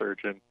dental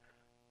surgeon.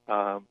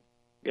 And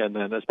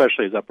then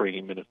especially his upbringing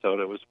in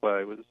Minnesota was what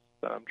I was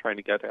trying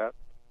to get at.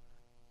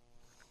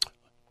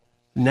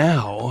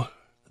 Now,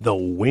 the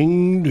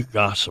winged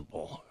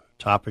gospel,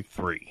 topic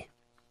 3.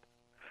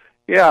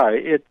 Yeah,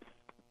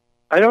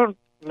 I don't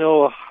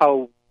know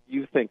how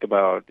you think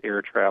about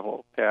air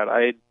travel, Pat.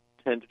 I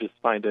tend to just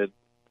find it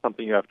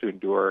something you have to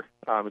endure.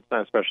 It's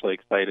not especially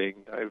exciting.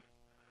 I've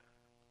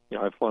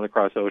I've flown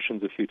across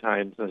oceans a few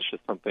times, and it's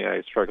just something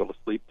I struggle to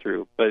sleep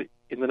through. But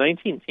in the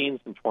 19 teens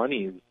and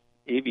 20s,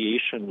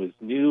 aviation was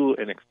new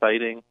and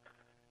exciting,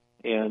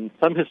 and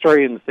some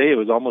historians say it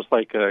was almost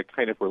like a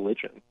kind of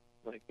religion.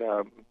 Like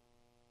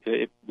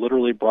it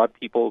literally brought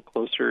people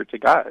closer to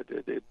God.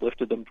 It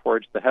lifted them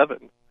towards the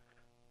heavens.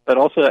 But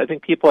also, I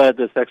think people had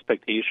this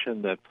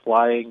expectation that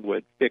flying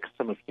would fix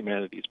some of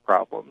humanity's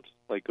problems,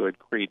 like it would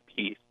create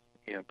peace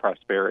and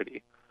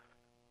prosperity.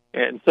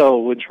 And so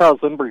when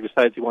Charles Lindbergh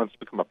decides he wants to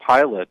become a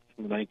pilot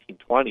in the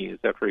 1920s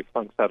after he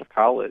flunks out of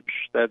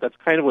college, that's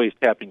kind of what he's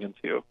tapping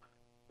into.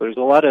 There's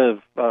a lot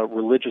of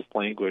religious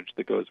language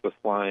that goes with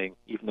flying,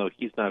 even though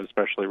he's not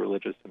especially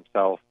religious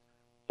himself.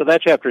 So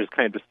that chapter is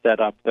kind of set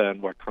up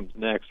then what comes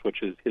next,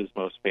 which is his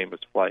most famous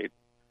flight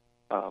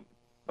to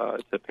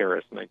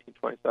Paris in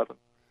 1927.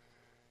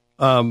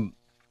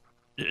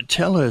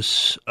 Tell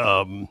us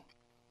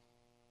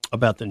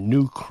about the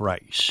New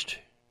Christ.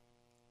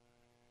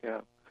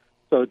 Yeah.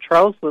 So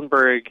Charles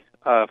Lindbergh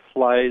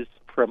flies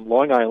from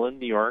Long Island,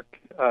 New York,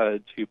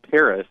 to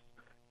Paris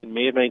in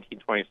May of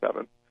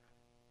 1927.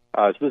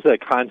 So this is a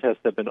contest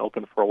that had been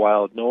open for a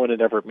while. No one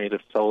had ever made a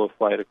solo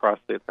flight across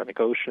the Atlantic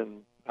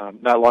Ocean.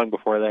 Not long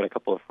before that, a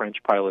couple of French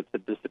pilots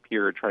had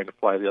disappeared trying to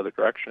fly the other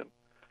direction.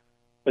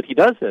 But he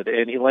does it,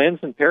 and he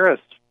lands in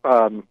Paris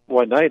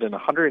one night, and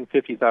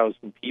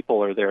 150,000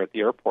 people are there at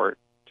the airport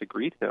to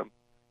greet him.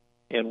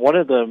 And one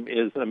of them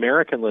is an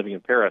American living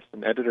in Paris,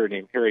 an editor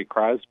named Harry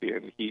Crosby,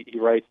 and he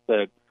writes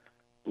that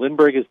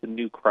Lindbergh is the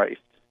new Christ,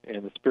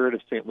 and the spirit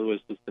of St. Louis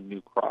is the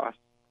new cross.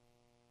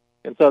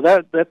 And so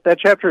that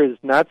chapter is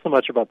not so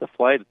much about the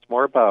flight, it's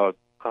more about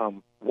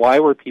why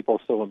were people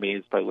so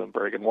amazed by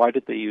Lindbergh, and why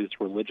did they use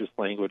religious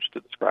language to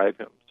describe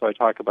him. So I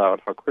talk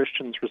about how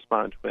Christians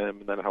respond to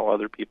him, and then how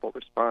other people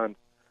respond.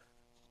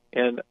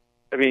 And,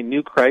 I mean,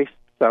 New Christ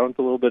sounds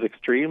a little bit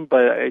extreme,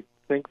 but I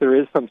think there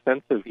is some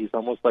sense of he's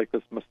almost like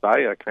this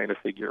Messiah kind of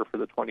figure for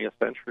the 20th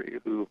century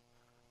who,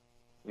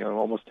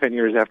 almost 10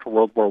 years after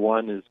World War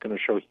I is going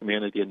to show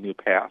humanity a new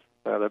path.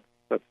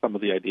 That's some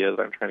of the ideas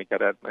I'm trying to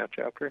get at in that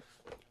chapter.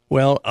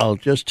 Well, I'll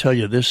just tell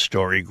you this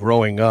story.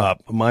 Growing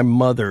up, my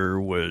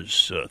mother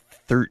was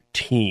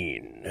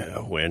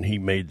 13 when he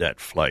made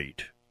that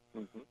flight,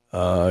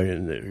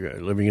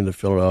 living in the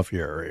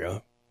Philadelphia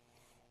area,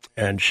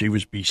 and she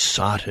was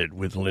besotted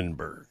with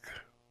Lindbergh.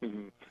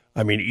 Mm-hmm.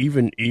 I mean,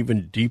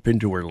 even deep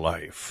into her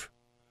life.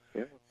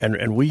 Yeah.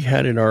 And we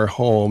had in our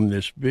home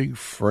this big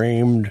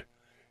framed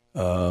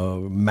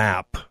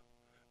map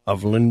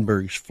of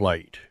Lindbergh's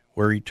flight,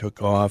 where he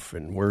took off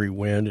and where he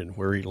went and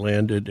where he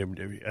landed,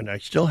 and I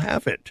still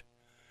have it.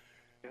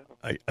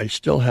 Yeah. I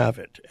still have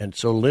it. And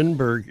so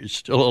Lindbergh is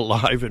still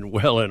alive and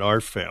well in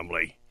our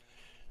family.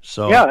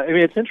 So yeah, I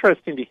mean, it's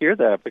interesting to hear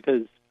that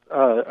because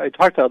I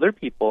talk to other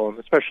people, and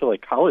especially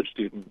like college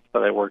students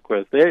that I work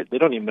with, they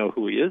don't even know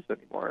who he is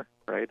anymore,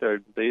 right?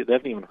 They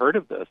haven't even heard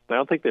of this. And I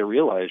don't think they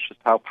realize just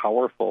how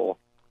powerful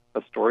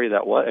a story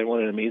that was and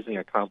what an amazing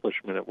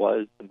accomplishment it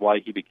was and why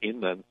he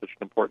became then such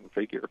an important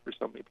figure for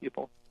so many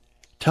people.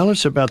 Tell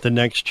us about the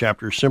next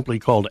chapter, simply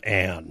called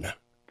Anne.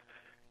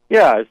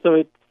 Yeah,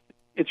 so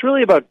it's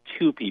really about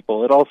two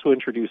people. It also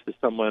introduces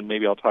someone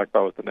maybe I'll talk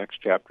about with the next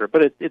chapter,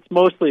 but it's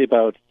mostly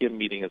about him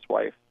meeting his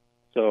wife.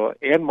 So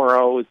Anne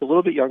Morrow is a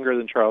little bit younger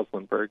than Charles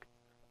Lindbergh.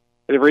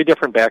 Had a very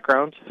different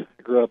background.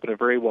 Grew up in a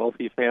very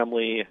wealthy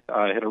family,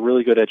 had a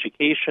really good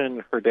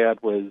education. Her dad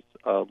was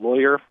a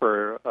lawyer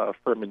for a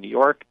firm in New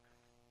York.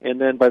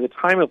 And then by the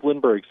time of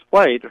Lindbergh's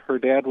flight, her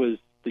dad was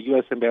the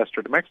U.S.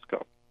 ambassador to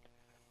Mexico.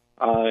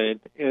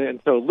 And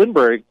so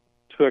Lindbergh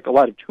took a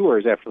lot of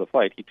tours after the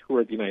flight. He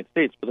toured the United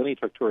States, but then he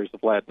took tours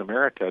of Latin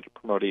America to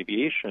promote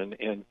aviation.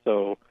 And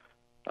so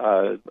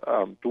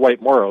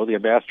Dwight Morrow, the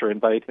ambassador,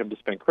 invited him to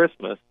spend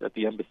Christmas at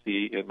the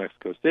embassy in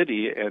Mexico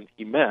City, and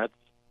he met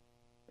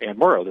Anne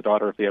Morrow, the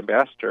daughter of the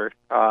ambassador.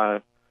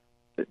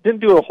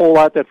 Didn't do a whole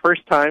lot that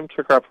first time,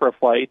 took her up for a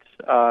flight,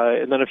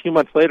 and then a few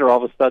months later,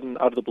 all of a sudden,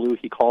 out of the blue,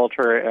 he called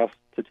her, asked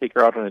to take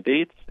her out on a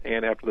date,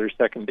 and after their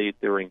second date,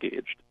 they were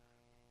engaged.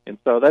 And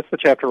so that's the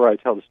chapter where I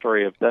tell the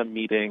story of them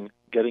meeting,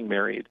 getting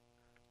married.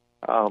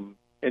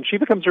 And she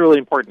becomes a really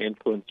important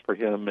influence for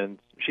him, and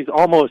she's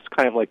almost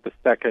kind of like the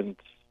second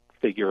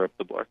figure of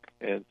the book.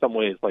 And in some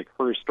ways, like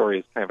her story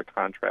is kind of a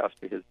contrast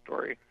to his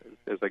story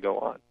as I go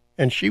on.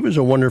 And she was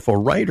a wonderful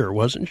writer,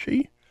 wasn't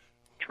she?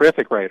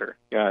 Terrific writer.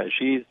 Yeah,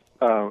 she's,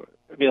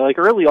 like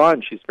early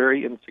on, she's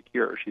very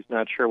insecure. She's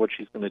not sure what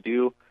she's going to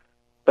do,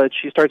 but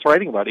she starts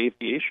writing about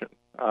aviation.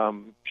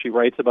 She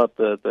writes about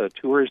the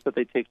tours that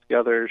they take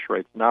together. She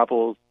writes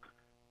novels.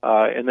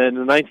 And then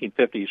in the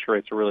 1950s, she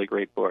writes a really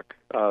great book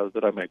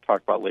that I might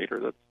talk about later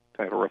that's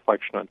kind of a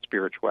reflection on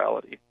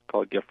spirituality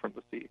called Gift from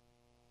the Sea.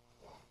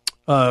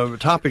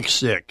 Topic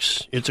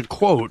 6. It's a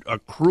quote, "A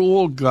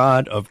cruel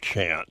god of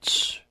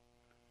chance."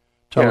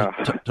 Tell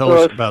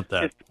us about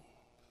that.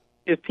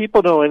 If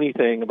people know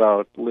anything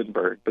about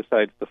Lindbergh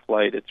besides the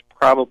flight, it's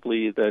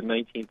probably the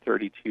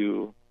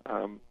 1932,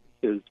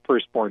 his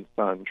firstborn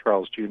son,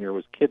 Charles Jr.,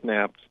 was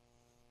kidnapped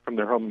from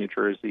their home in New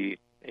Jersey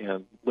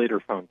and later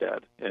found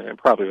dead, and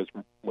probably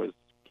was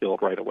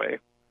killed right away.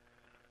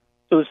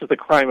 So this is the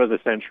crime of the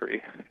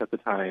century at the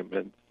time,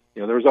 and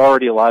there was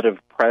already a lot of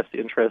press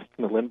interest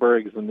in the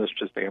Lindberghs, and this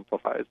just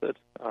amplifies it.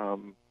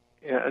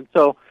 And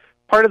so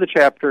part of the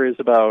chapter is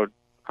about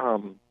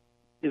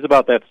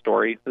that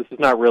story. This is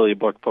not really a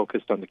book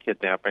focused on the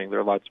kidnapping. There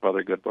are lots of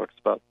other good books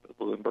about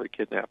the Lindbergh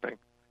kidnapping.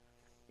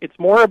 It's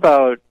more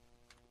about,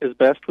 as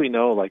best we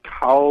know, like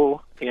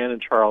how Anne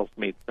and Charles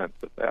made sense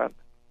of that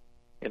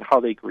and how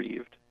they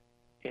grieved.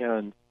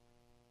 And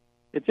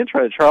it's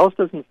interesting. Charles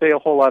doesn't say a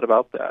whole lot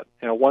about that.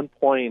 And at one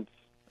point,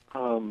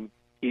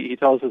 he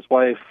tells his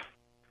wife,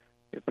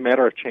 it's a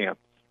matter of chance,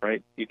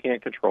 right? You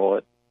can't control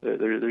it.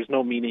 There's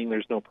no meaning.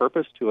 There's no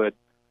purpose to it.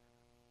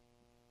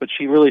 But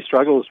she really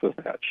struggles with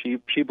that.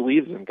 She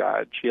believes in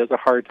God. She has a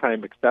hard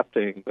time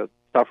accepting that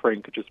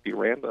suffering could just be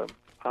random.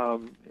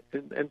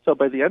 And so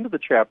by the end of the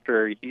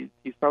chapter, he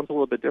sounds a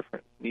little bit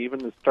different. He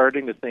even is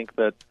starting to think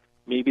that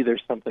maybe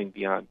there's something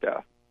beyond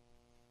death.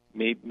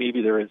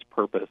 Maybe there is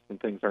purpose and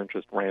things aren't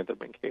just random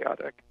and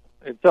chaotic.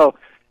 And so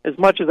as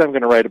much as I'm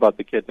going to write about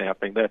the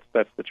kidnapping, that's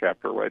the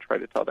chapter where I try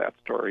to tell that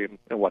story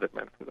and what it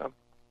meant for them.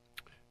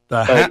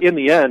 But in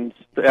the end,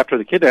 after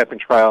the kidnapping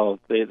trial,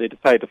 they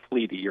decide to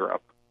flee to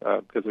Europe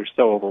because they're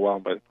so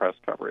overwhelmed by the press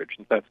coverage.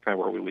 And that's kind of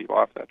where we leave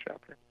off that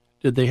chapter.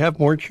 Did they have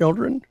more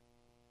children?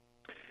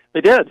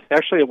 They did.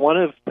 Actually, one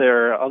of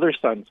their other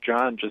sons,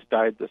 John, just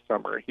died this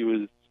summer. He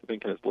was, I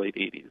think, in his late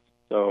 80s.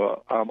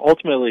 So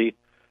ultimately,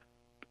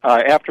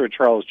 after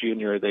Charles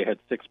Jr., they had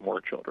 6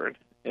 more children.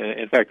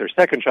 In fact, their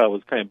second child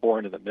was kind of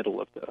born in the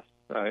middle of this.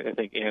 I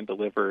think Anne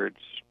delivered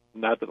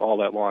not all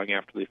that long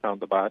after they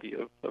found the body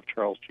of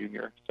Charles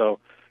Jr. So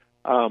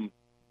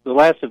the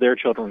last of their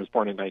children was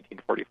born in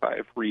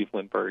 1945, Reeve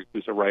Lindbergh,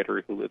 who's a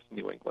writer who lives in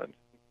New England.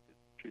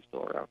 She's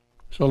still around.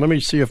 So let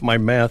me see if my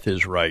math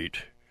is right.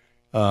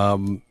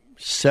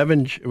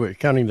 7,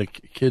 counting the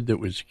kid that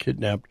was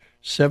kidnapped,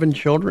 7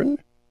 children?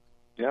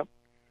 Yep.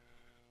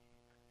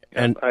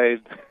 And I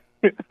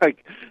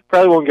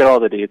probably won't get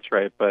all the dates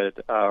right, but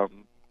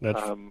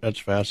that's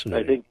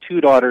fascinating. I think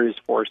 2 daughters,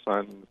 4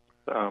 sons,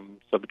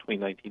 so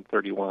between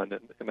 1931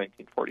 and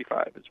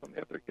 1945 is when they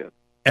have their kids.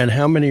 And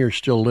how many are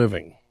still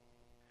living?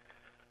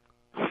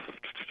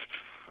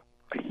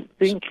 I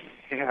think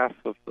half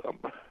of them.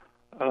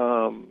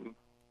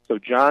 So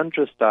John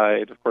just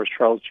died. Of course,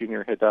 Charles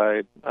Jr. had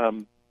died.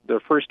 Their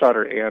first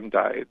daughter, Anne,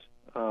 died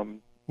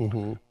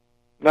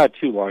not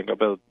too long ago,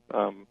 but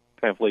kind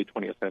of late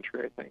 20th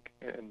century, I think.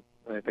 And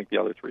I think the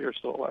other 3 are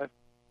still alive.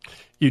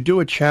 You do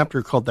a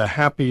chapter called The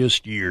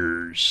Happiest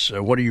Years.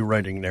 What are you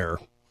writing there?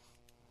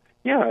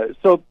 Yeah,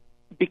 so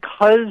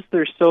because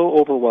they're so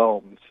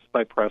overwhelmed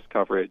by press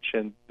coverage,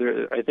 and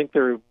I think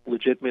they're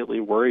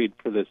legitimately worried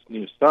for this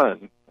new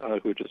son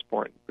who had just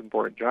been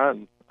born,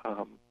 John.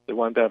 They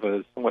wanted to have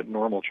a somewhat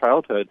normal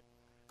childhood.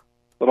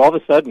 But all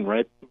of a sudden,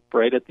 right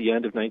at the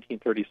end of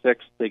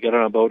 1936, they get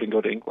on a boat and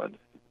go to England.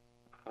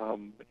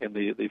 And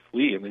they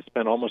flee, and they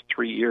spend almost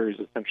 3 years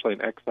essentially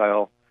in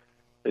exile.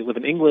 They live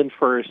in England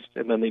first,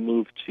 and then they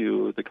move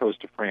to the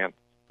coast of France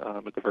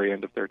at the very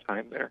end of their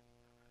time there.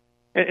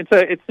 And it's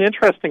an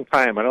interesting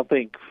time. I don't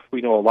think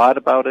we know a lot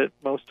about it,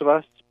 most of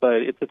us,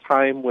 but it's a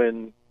time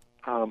when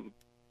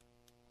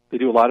they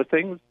do a lot of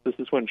things. This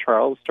is when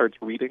Charles starts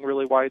reading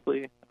really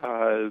widely.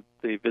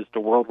 They visit a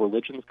World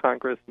Religions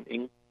Congress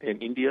in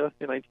India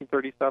in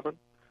 1937.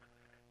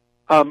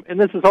 And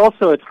this is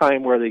also a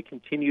time where they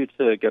continue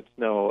to get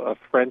to know a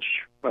French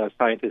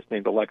scientist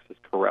named Alexis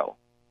Carrel,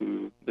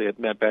 who they had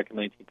met back in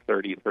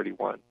 1930 and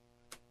 31.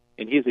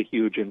 And he's a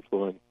huge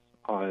influence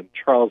on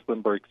Charles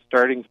Lindbergh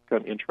starting to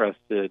become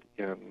interested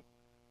in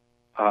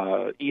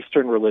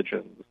Eastern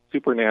religions,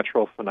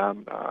 supernatural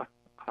phenomena,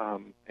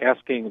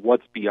 asking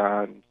what's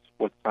beyond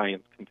what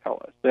science can tell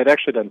us. They had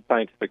actually done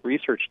scientific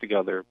research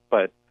together,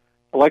 but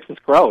Alexis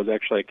Carrel was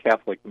actually a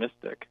Catholic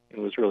mystic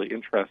and was really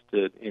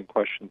interested in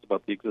questions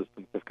about the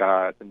existence of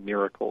God and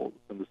miracles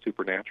and the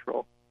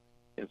supernatural.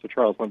 And so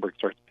Charles Lindbergh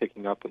starts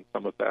picking up on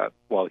some of that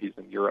while he's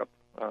in Europe,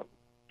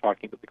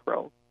 talking to the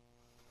Carrels.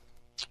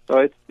 So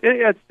it's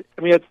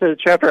a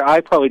chapter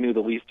I probably knew the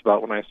least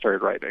about when I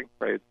started writing,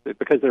 right?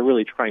 Because they're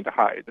really trying to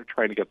hide. They're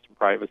trying to get some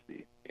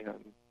privacy.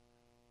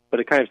 But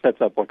it kind of sets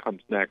up what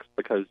comes next,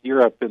 because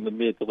Europe in the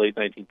mid to late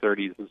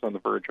 1930s is on the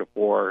verge of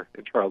war,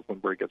 and Charles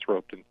Lindbergh gets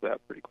roped into that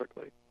pretty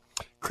quickly.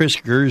 Chris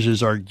Gherz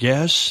is our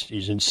guest.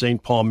 He's in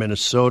St. Paul,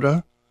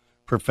 Minnesota,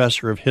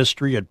 professor of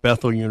history at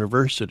Bethel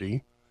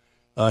University.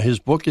 His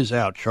book is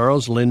out,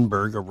 Charles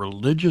Lindbergh, A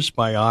Religious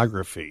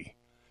Biography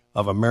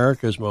of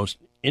America's Most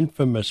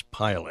Infamous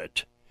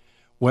Pilot.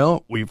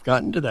 Well, we've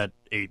gotten to that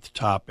 8th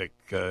topic,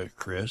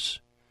 Chris.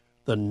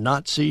 The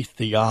Nazi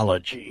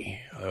theology.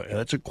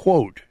 That's a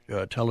quote.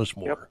 Tell us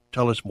more. Yep.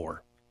 Tell us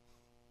more.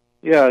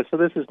 Yeah, so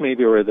this is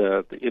maybe where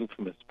the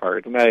infamous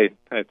part, and I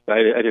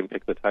didn't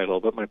pick the title,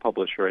 but my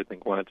publisher, I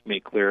think, wanted to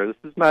make clear this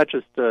is not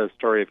just a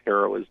story of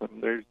heroism.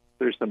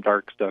 There's some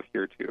dark stuff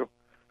here, too.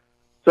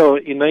 So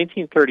in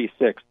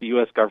 1936, the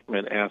U.S.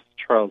 government asked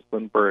Charles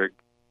Lindbergh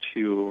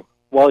to,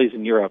 while he's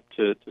in Europe,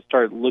 to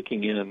start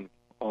looking in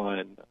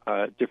on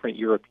different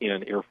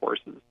European air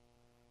forces.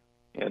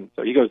 And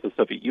so he goes to the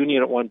Soviet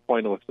Union at one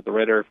point and looks at the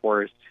Red Air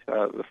Force,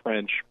 the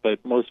French,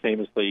 but most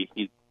famously,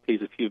 he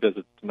pays a few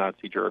visits to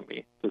Nazi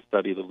Germany to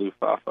study the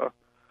Luftwaffe.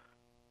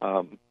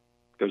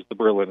 Goes to the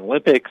Berlin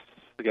Olympics,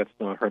 gets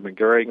to know Hermann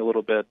Goering a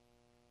little bit,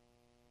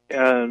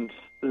 and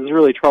this is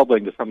really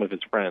troubling to some of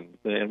his friends.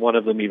 And one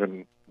of them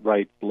even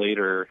writes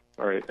later,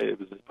 or it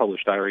was his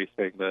published diary,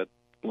 saying that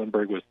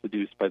Lindbergh was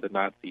seduced by the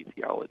Nazi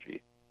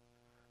theology.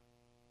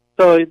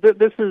 So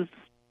this is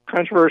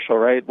controversial,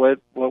 right?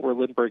 What were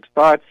Lindbergh's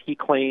thoughts? He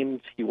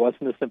claimed he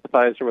wasn't a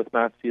sympathizer with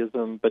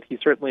Nazism, but he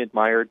certainly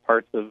admired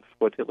parts of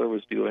what Hitler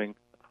was doing.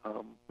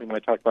 We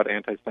might talk about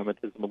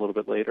anti-Semitism a little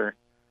bit later.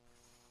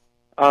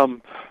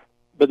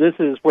 But this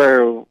is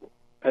where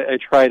I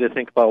try to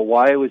think about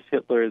why was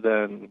Hitler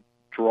then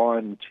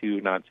drawn to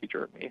Nazi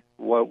Germany?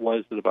 What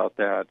was it about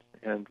that?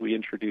 And he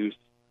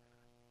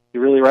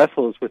really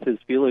wrestles with his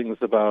feelings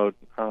about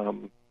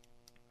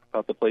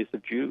the place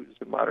of Jews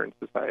in modern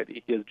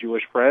society. He has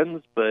Jewish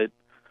friends, but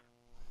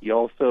he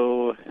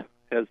also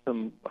has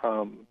some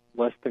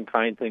less than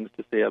kind things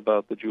to say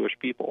about the Jewish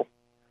people.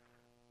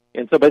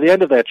 And so by the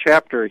end of that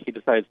chapter, he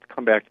decides to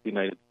come back to the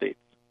United States.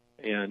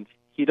 And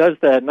he does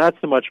that not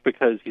so much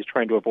because he's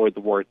trying to avoid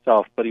the war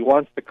itself, but he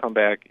wants to come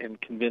back and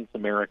convince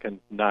Americans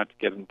not to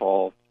get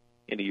involved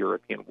in a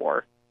European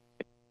war.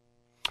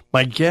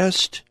 My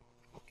guest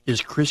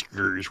is Chris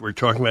Gherz. We're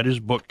talking about his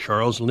book,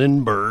 Charles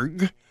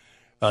Lindbergh.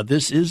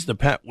 This is the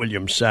Pat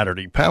Williams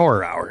Saturday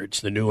Power Hour.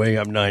 It's the new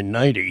AM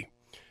 990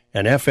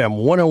 and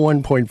FM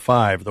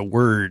 101.5, The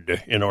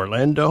Word in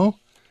Orlando.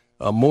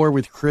 More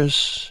with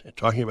Chris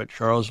talking about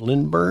Charles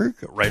Lindbergh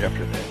right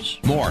after this.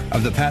 More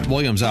of the Pat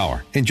Williams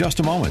Hour in just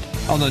a moment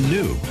on the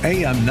new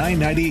AM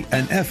 990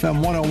 and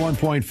FM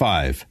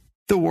 101.5,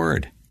 The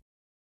Word.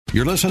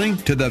 You're listening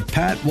to the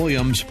Pat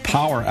Williams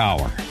Power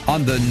Hour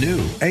on the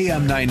new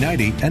AM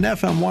 990 and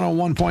FM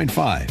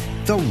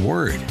 101.5, The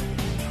Word.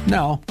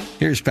 Now,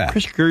 here's Pat.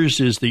 Chris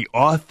Gherz is the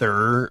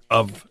author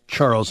of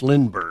Charles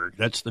Lindbergh.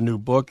 That's the new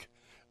book.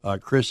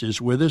 Chris is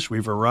with us.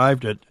 We've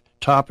arrived at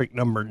topic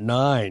number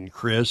 9,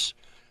 Chris.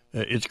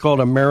 It's called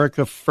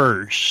America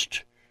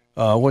First.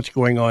 What's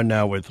going on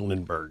now with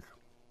Lindbergh?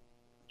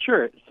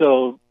 Sure.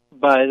 So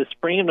by the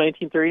spring of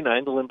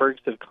 1939, the Lindberghs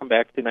have come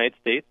back to the United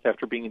States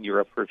after being in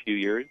Europe for a few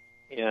years,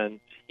 and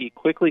he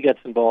quickly gets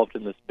involved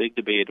in this big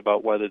debate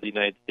about whether the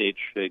United States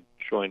should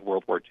join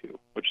World War II,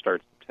 which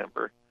starts in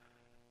September.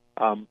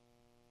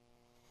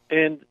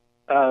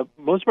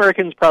 Most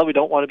Americans probably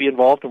don't want to be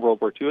involved in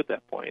World War II at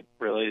that point,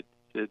 really.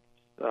 They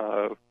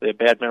have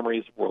bad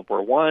memories of World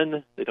War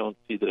I. They don't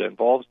see that it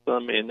involves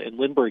them. And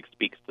Lindbergh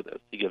speaks to this.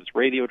 He gives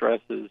radio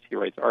addresses. He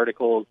writes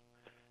articles.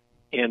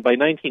 And by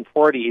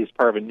 1940, he's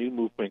part of a new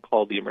movement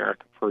called the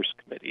America First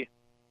Committee,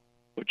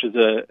 which is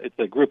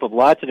a group of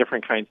lots of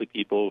different kinds of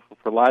people who,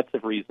 for lots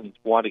of reasons,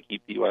 want to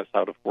keep the U.S.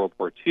 out of World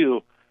War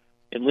II.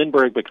 And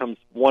Lindbergh becomes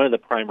one of the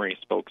primary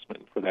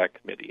spokesmen for that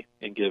committee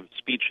and gives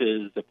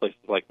speeches at places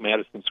like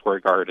Madison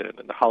Square Garden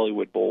and the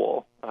Hollywood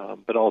Bowl.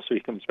 But also he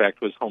comes back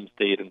to his home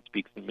state and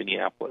speaks in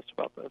Minneapolis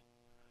about this.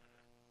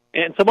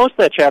 And so most of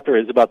that chapter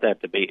is about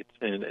that debate.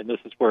 And this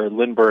is where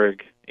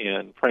Lindbergh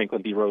and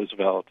Franklin D.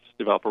 Roosevelt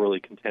develop a really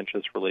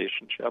contentious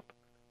relationship.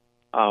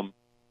 And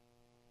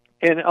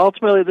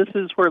ultimately, this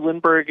is where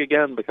Lindbergh,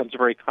 again, becomes a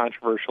very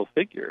controversial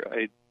figure.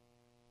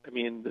 I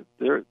mean,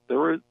 there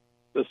were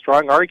a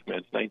strong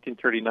argument in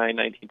 1939,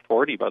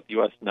 1940 about the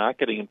U.S. not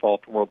getting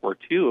involved in World War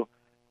II.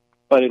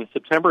 But in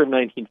September of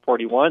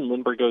 1941,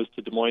 Lindbergh goes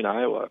to Des Moines,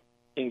 Iowa,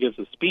 and gives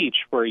a speech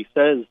where he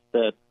says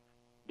that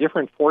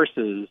different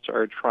forces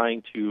are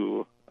trying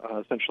to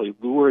essentially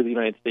lure the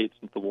United States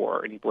into the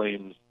war. And he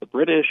blames the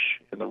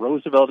British and the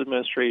Roosevelt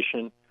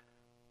administration,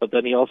 but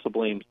then he also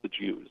blames the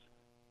Jews.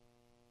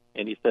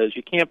 And he says,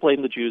 you can't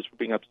blame the Jews for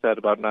being upset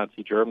about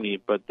Nazi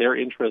Germany, but their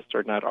interests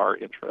are not our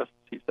interests,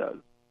 he says.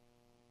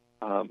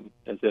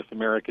 As if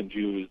American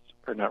Jews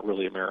are not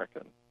really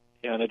American.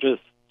 And it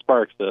just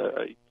sparks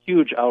a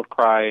huge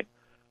outcry.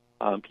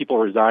 People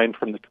resign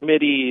from the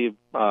committee.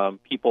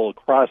 People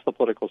across the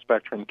political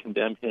spectrum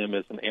condemn him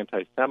as an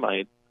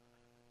anti-Semite.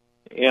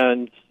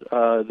 And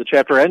the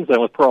chapter ends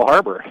then with Pearl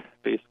Harbor,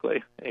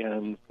 basically.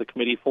 And the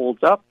committee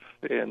folds up,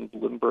 and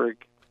Lindbergh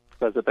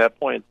says at that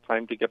point, it's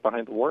time to get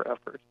behind the war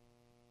effort.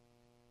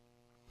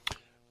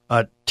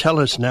 Tell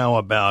us now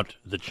about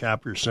the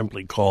chapter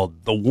simply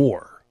called The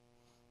War.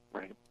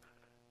 Right.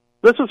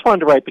 This was fun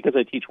to write because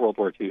I teach World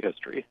War II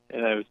history,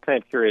 and I was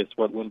kind of curious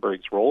what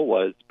Lindbergh's role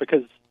was,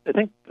 because I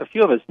think a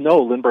few of us know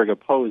Lindbergh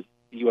opposed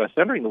the U.S.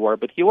 entering the war,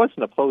 but he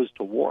wasn't opposed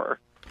to war.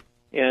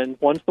 And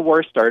once the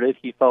war started,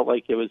 he felt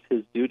like it was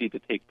his duty to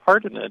take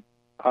part in it,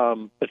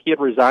 but he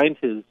had resigned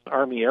his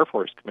Army Air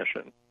Force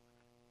commission,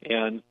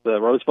 and the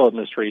Roosevelt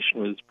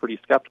administration was pretty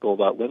skeptical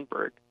about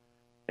Lindbergh.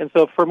 And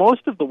so for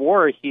most of the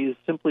war, he's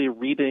simply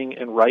reading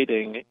and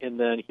writing, and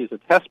then he's a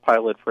test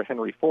pilot for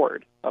Henry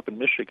Ford up in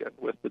Michigan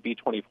with the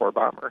B-24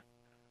 bomber.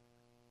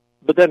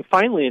 But then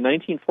finally, in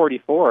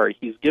 1944,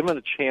 he's given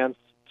a chance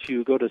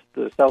to go to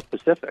the South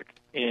Pacific,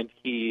 and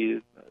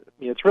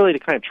it's really to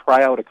kind of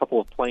try out a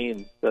couple of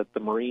planes that the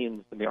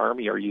Marines and the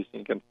Army are using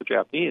against the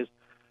Japanese.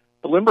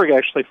 But Lindbergh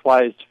actually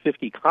flies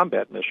 50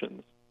 combat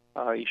missions.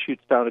 He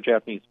shoots down a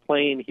Japanese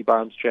plane. He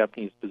bombs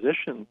Japanese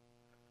positions.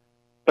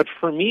 But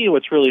for me,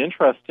 what's really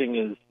interesting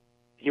is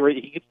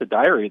he keeps a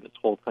diary this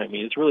whole time.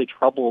 He's really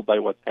troubled by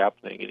what's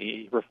happening, and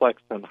he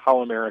reflects on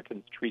how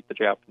Americans treat the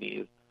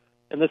Japanese.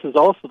 And this is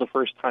also the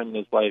first time in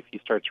his life he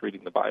starts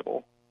reading the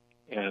Bible.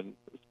 And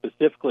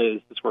specifically,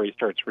 this is where he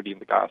starts reading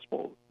the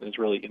Gospels and is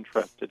really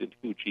interested in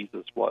who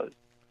Jesus was.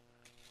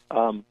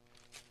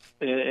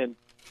 And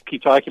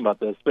keep talking about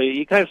this, but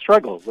he kind of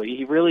struggles. Like,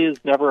 he really is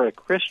never a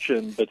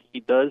Christian, but he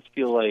does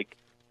feel like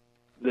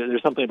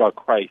there's something about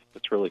Christ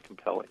that's really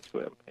compelling to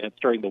him. And it's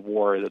during the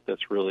war that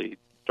this really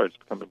starts to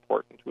become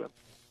important to him.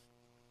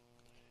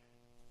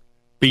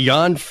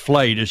 Beyond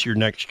Flight is your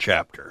next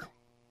chapter.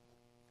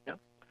 Yeah.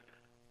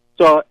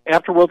 So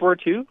after World War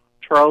II,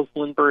 Charles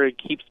Lindbergh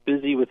keeps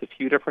busy with a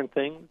few different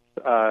things.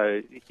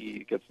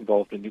 He gets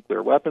involved in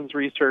nuclear weapons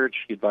research.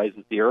 He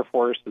advises the Air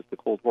Force as the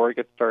Cold War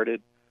gets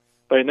started.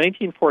 But in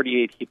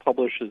 1948, he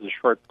publishes a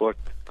short book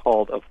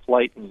called A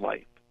Flight in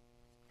Life,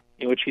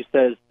 in which he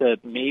says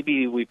that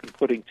maybe we've been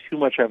putting too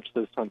much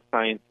emphasis on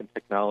science and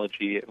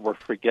technology, and we're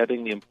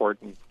forgetting the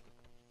importance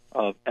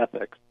of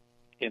ethics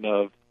and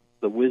of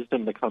the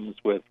wisdom that comes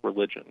with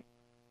religion.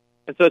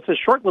 And so it's a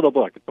short little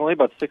book. It's only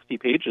about 60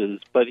 pages,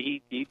 but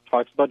he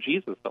talks about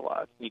Jesus a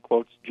lot. He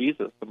quotes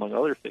Jesus, among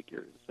other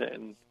figures,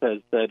 and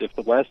says that if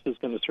the West is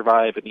going to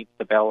survive, it needs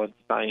to balance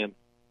science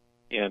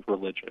and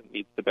religion. It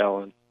needs to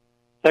balance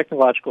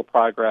technological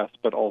progress,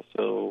 but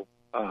also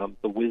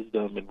the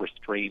wisdom and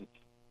restraint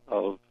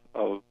of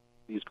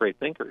these great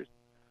thinkers.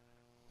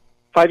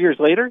 5 years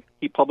later,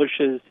 he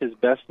publishes his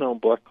best-known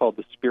book called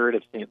The Spirit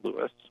of St.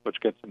 Louis,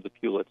 which gets him the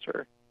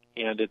Pulitzer.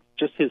 And it's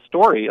just his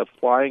story of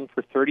flying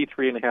for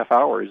 33 and a half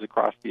hours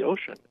across the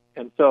ocean.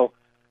 And so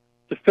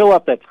to fill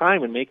up that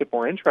time and make it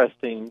more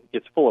interesting,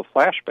 it's full of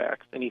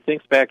flashbacks. And he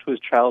thinks back to his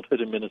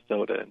childhood in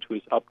Minnesota and to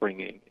his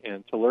upbringing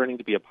and to learning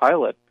to be a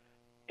pilot.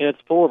 And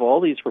it's full of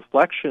all these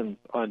reflections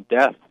on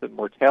death and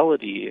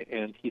mortality.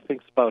 And he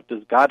thinks about,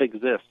 does God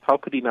exist? How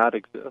could he not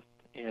exist?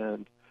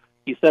 And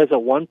he says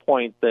at one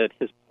point that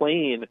his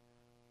plane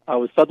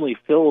was suddenly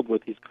filled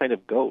with these kind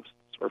of ghosts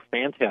or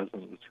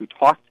phantasms who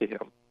talk to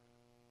him.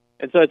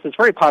 And so it's this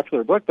very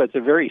popular book, but it's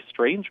a very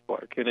strange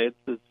book. And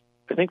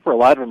I think for a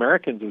lot of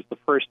Americans, it was the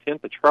first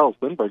hint that Charles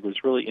Lindbergh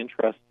was really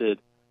interested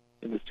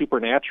in the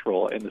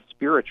supernatural and the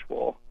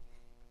spiritual.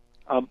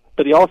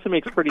 But he also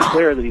makes pretty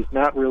clear that he's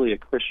not really a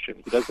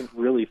Christian. He doesn't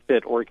really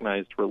fit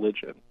organized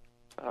religion.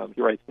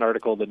 He writes an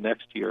article the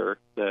next year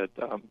that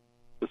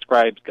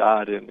describes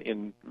God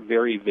in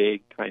very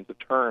vague kinds of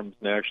terms,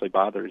 and it actually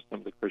bothers some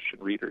of the Christian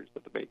readers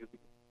of the magazine.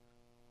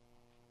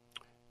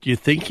 Do you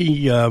think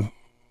he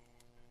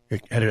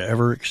had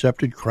ever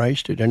accepted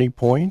Christ at any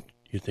point?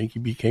 Do you think he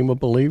became a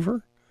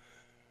believer?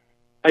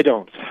 I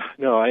don't.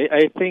 No,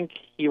 I think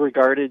he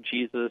regarded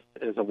Jesus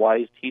as a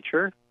wise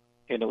teacher,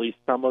 and at least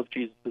some of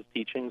Jesus'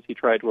 teachings he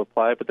tried to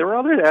apply. But there were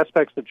other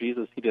aspects of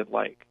Jesus he didn't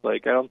like.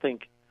 Like, I don't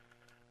think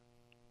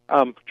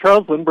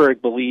Charles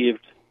Lindbergh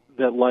believed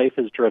that life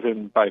is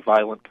driven by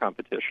violent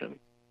competition,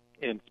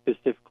 and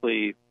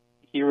specifically,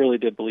 he really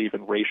did believe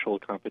in racial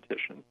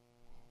competition.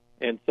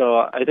 And so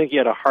I think he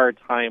had a hard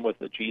time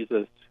with a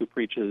Jesus who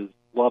preaches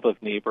love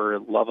of neighbor,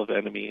 love of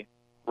enemy,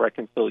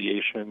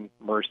 reconciliation,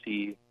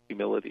 mercy,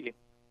 humility.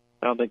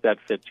 I don't think that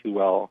fit too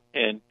well.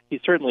 And he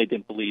certainly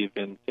didn't believe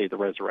in, say, the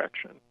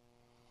resurrection.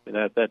 And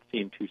that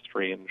seemed too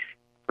strange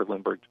for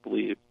Lindbergh to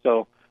believe.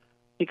 So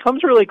he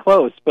comes really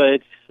close,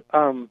 but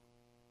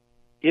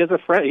he has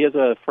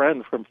a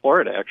friend from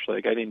Florida, actually,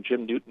 a guy named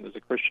Jim Newton, who's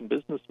a Christian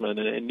businessman,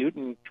 and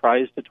Newton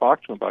tries to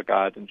talk to him about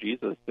God and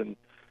Jesus, and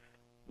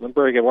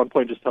Lindbergh at one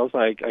point just tells him,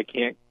 I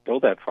can't go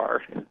that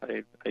far.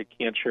 I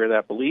can't share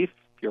that belief.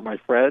 You're my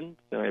friend,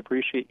 and I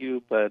appreciate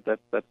you, but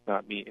that's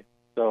not me.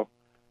 So,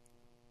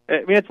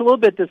 I mean, it's a little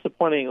bit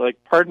disappointing.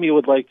 Like, part of me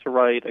would like to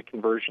write a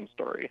conversion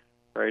story,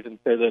 right, and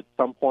say that at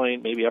some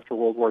point, maybe after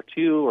World War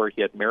II, or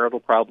he had marital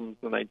problems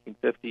in the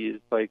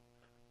 1950s, like,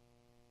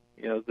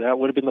 you know, that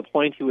would have been the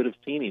point he would have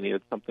seen. He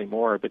needed something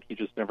more, but he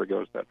just never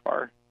goes that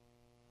far.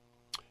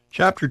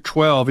 Chapter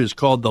 12 is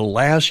called The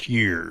Last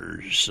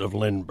Years of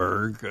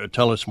Lindbergh.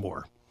 Tell us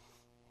more.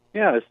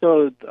 Yeah,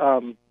 so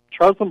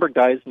Charles Lindbergh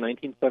dies in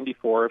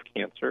 1974 of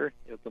cancer.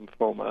 He has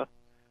lymphoma.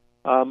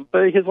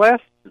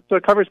 But so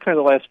it covers kind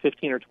of the last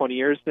 15 or 20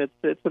 years, and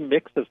it's a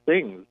mix of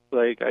things.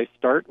 Like, I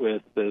start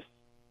with this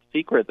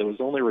secret that was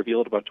only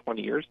revealed about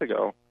 20 years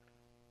ago.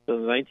 So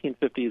in the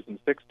 1950s and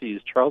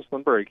 60s, Charles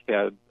Lindbergh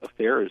had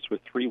affairs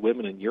with 3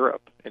 women in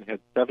Europe and had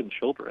 7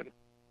 children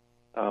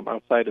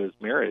outside of his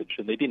marriage,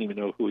 and they didn't even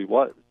know who he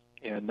was.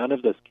 And none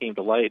of this came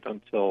to light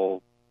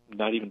until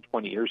not even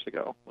 20 years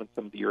ago, when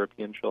some of the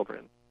European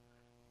children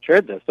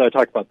shared this. So I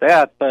talk about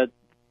that, but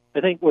I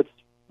think what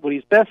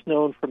he's best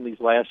known from these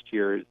last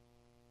years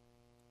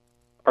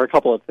are a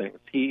couple of things.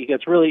 He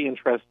gets really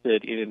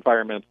interested in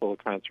environmental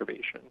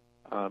conservation,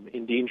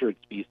 endangered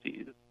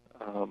species,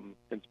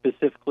 and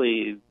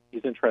specifically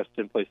he's interested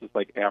in places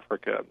like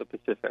Africa and the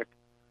Pacific.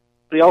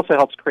 But he also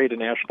helps create a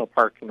national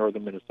park in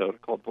northern Minnesota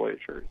called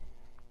Voyageurs.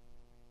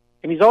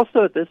 And he's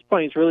also, at this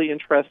point, he's really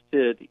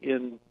interested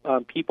in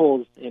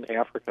peoples in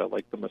Africa,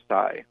 like the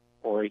Maasai,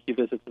 or he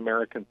visits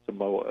American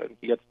Samoa, and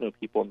he gets to know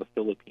people in the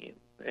Philippines.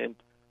 And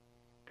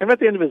kind of at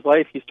the end of his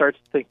life, he starts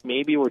to think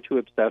maybe we're too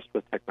obsessed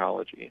with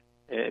technology.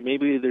 And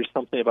maybe there's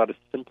something about a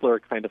simpler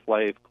kind of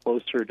life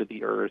closer to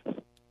the earth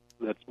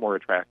that's more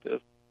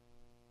attractive.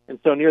 And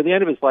so near the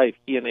end of his life,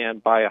 he and Anne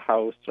buy a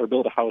house or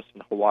build a house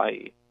in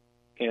Hawaii,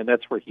 and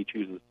that's where he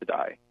chooses to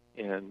die.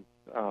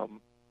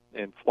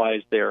 And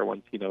flies there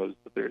once he knows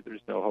that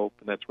there's no hope,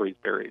 and that's where he's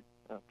buried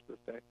to this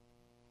day.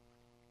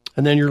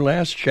 And then your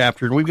last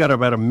chapter, and we've got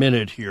about a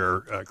minute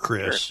here,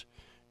 Chris.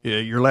 Sure.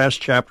 Your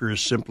last chapter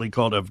is simply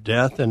called Of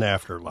Death and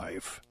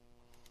Afterlife.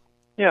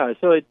 Yeah,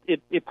 so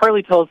it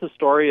partly tells the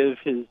story of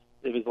his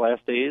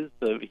last days.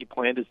 He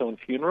planned his own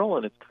funeral,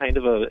 and it's kind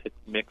of a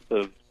mix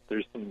of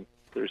there's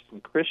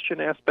some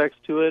Christian aspects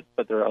to it,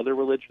 but there are other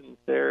religions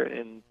there,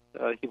 and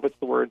he puts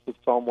the words of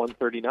Psalm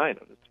 139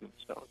 on his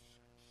tombstone,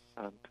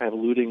 kind of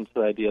alluding to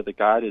the idea that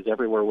God is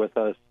everywhere with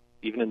us,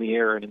 even in the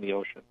air and in the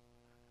ocean.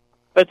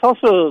 But it's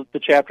also the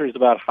chapters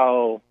about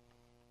how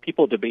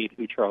people debate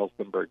who Charles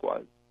Lindbergh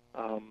was.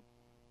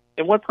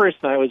 And one person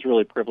I was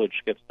really privileged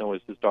to get to know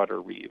is his daughter,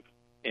 Reeve.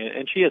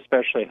 And she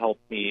especially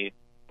helped me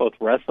both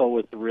wrestle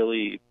with the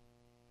really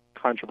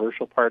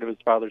controversial part of his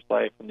father's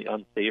life and the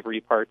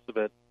unsavory parts of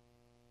it,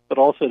 but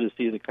also to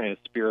see the kind of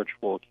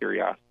spiritual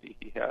curiosity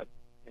he had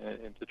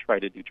and to try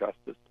to do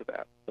justice to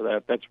that.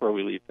 So that's where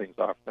we leave things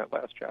off in that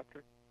last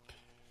chapter.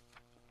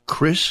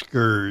 Chris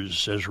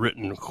Gherz has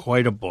written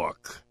quite a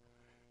book,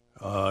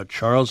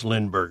 Charles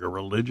Lindbergh, A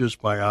Religious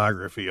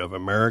Biography of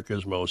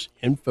America's Most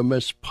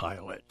Infamous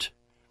Pilot.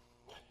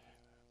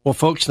 Well,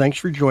 folks, thanks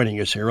for joining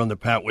us here on the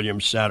Pat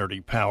Williams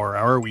Saturday Power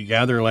Hour. We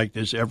gather like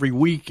this every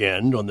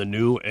weekend on the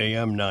new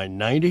AM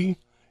 990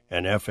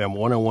 and FM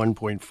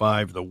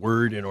 101.5, The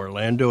Word in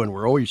Orlando, and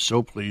we're always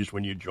so pleased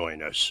when you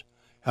join us.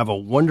 Have a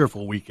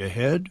wonderful week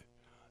ahead,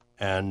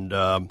 and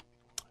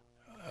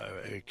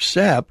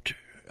except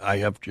I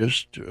have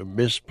just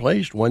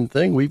misplaced one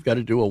thing. We've got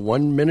to do a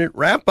 1-minute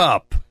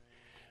wrap-up.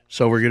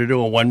 So we're going to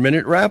do a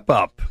 1-minute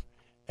wrap-up,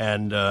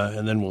 and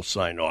then we'll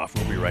sign off.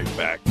 We'll be right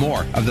back.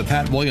 More of the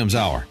Pat Williams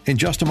Hour in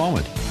just a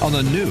moment on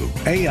the new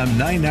AM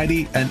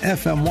 990 and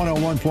FM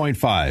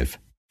 101.5,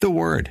 The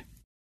Word.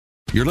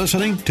 You're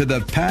listening to the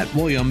Pat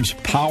Williams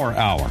Power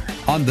Hour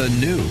on the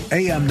new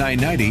AM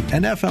 990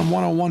 and FM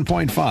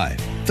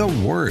 101.5,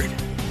 The Word.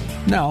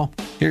 Now,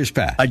 here's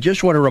Pat. I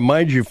just want to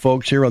remind you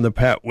folks here on the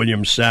Pat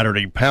Williams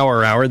Saturday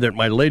Power Hour that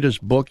my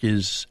latest book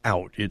is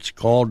out. It's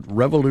called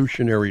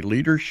Revolutionary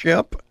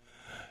Leadership,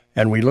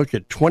 and we look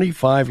at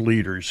 25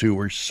 leaders who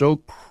were so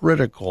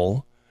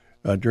critical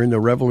during the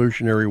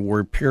Revolutionary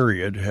War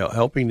period,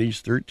 helping these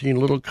 13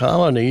 little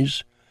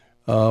colonies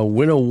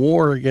win a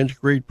war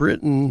against Great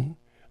Britain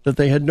that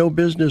they had no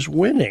business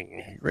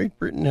winning. Great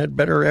Britain had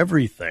better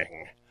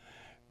everything.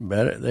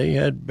 They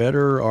had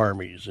better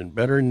armies and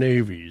better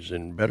navies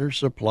and better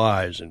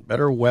supplies and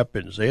better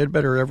weapons. They had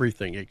better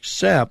everything,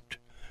 except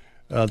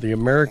the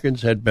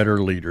Americans had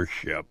better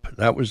leadership.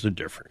 That was the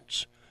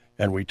difference.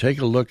 And we take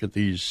a look at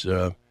these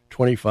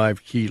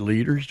 25 key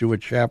leaders, do a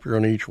chapter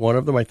on each one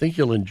of them. I think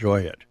you'll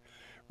enjoy it.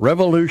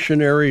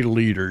 Revolutionary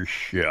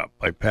Leadership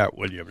by Pat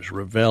Williams.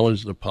 Revell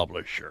is the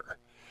publisher.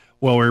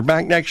 Well, we're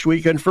back next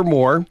weekend for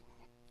more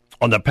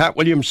on the Pat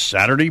Williams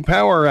Saturday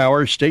Power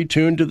Hour. Stay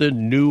tuned to the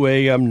new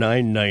AM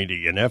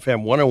 990 and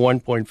FM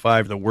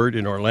 101.5, The Word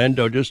in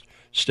Orlando. Just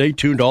stay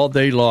tuned all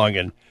day long,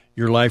 and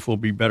your life will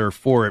be better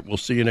for it. We'll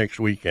see you next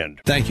weekend.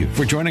 Thank you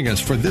for joining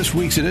us for this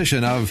week's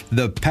edition of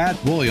the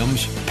Pat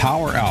Williams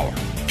Power Hour.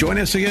 Join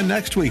us again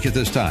next week at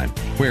this time,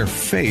 where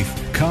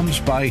faith comes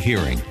by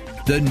hearing.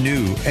 The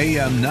new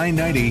AM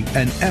 990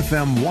 and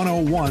FM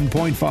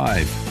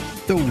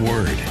 101.5, The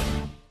Word.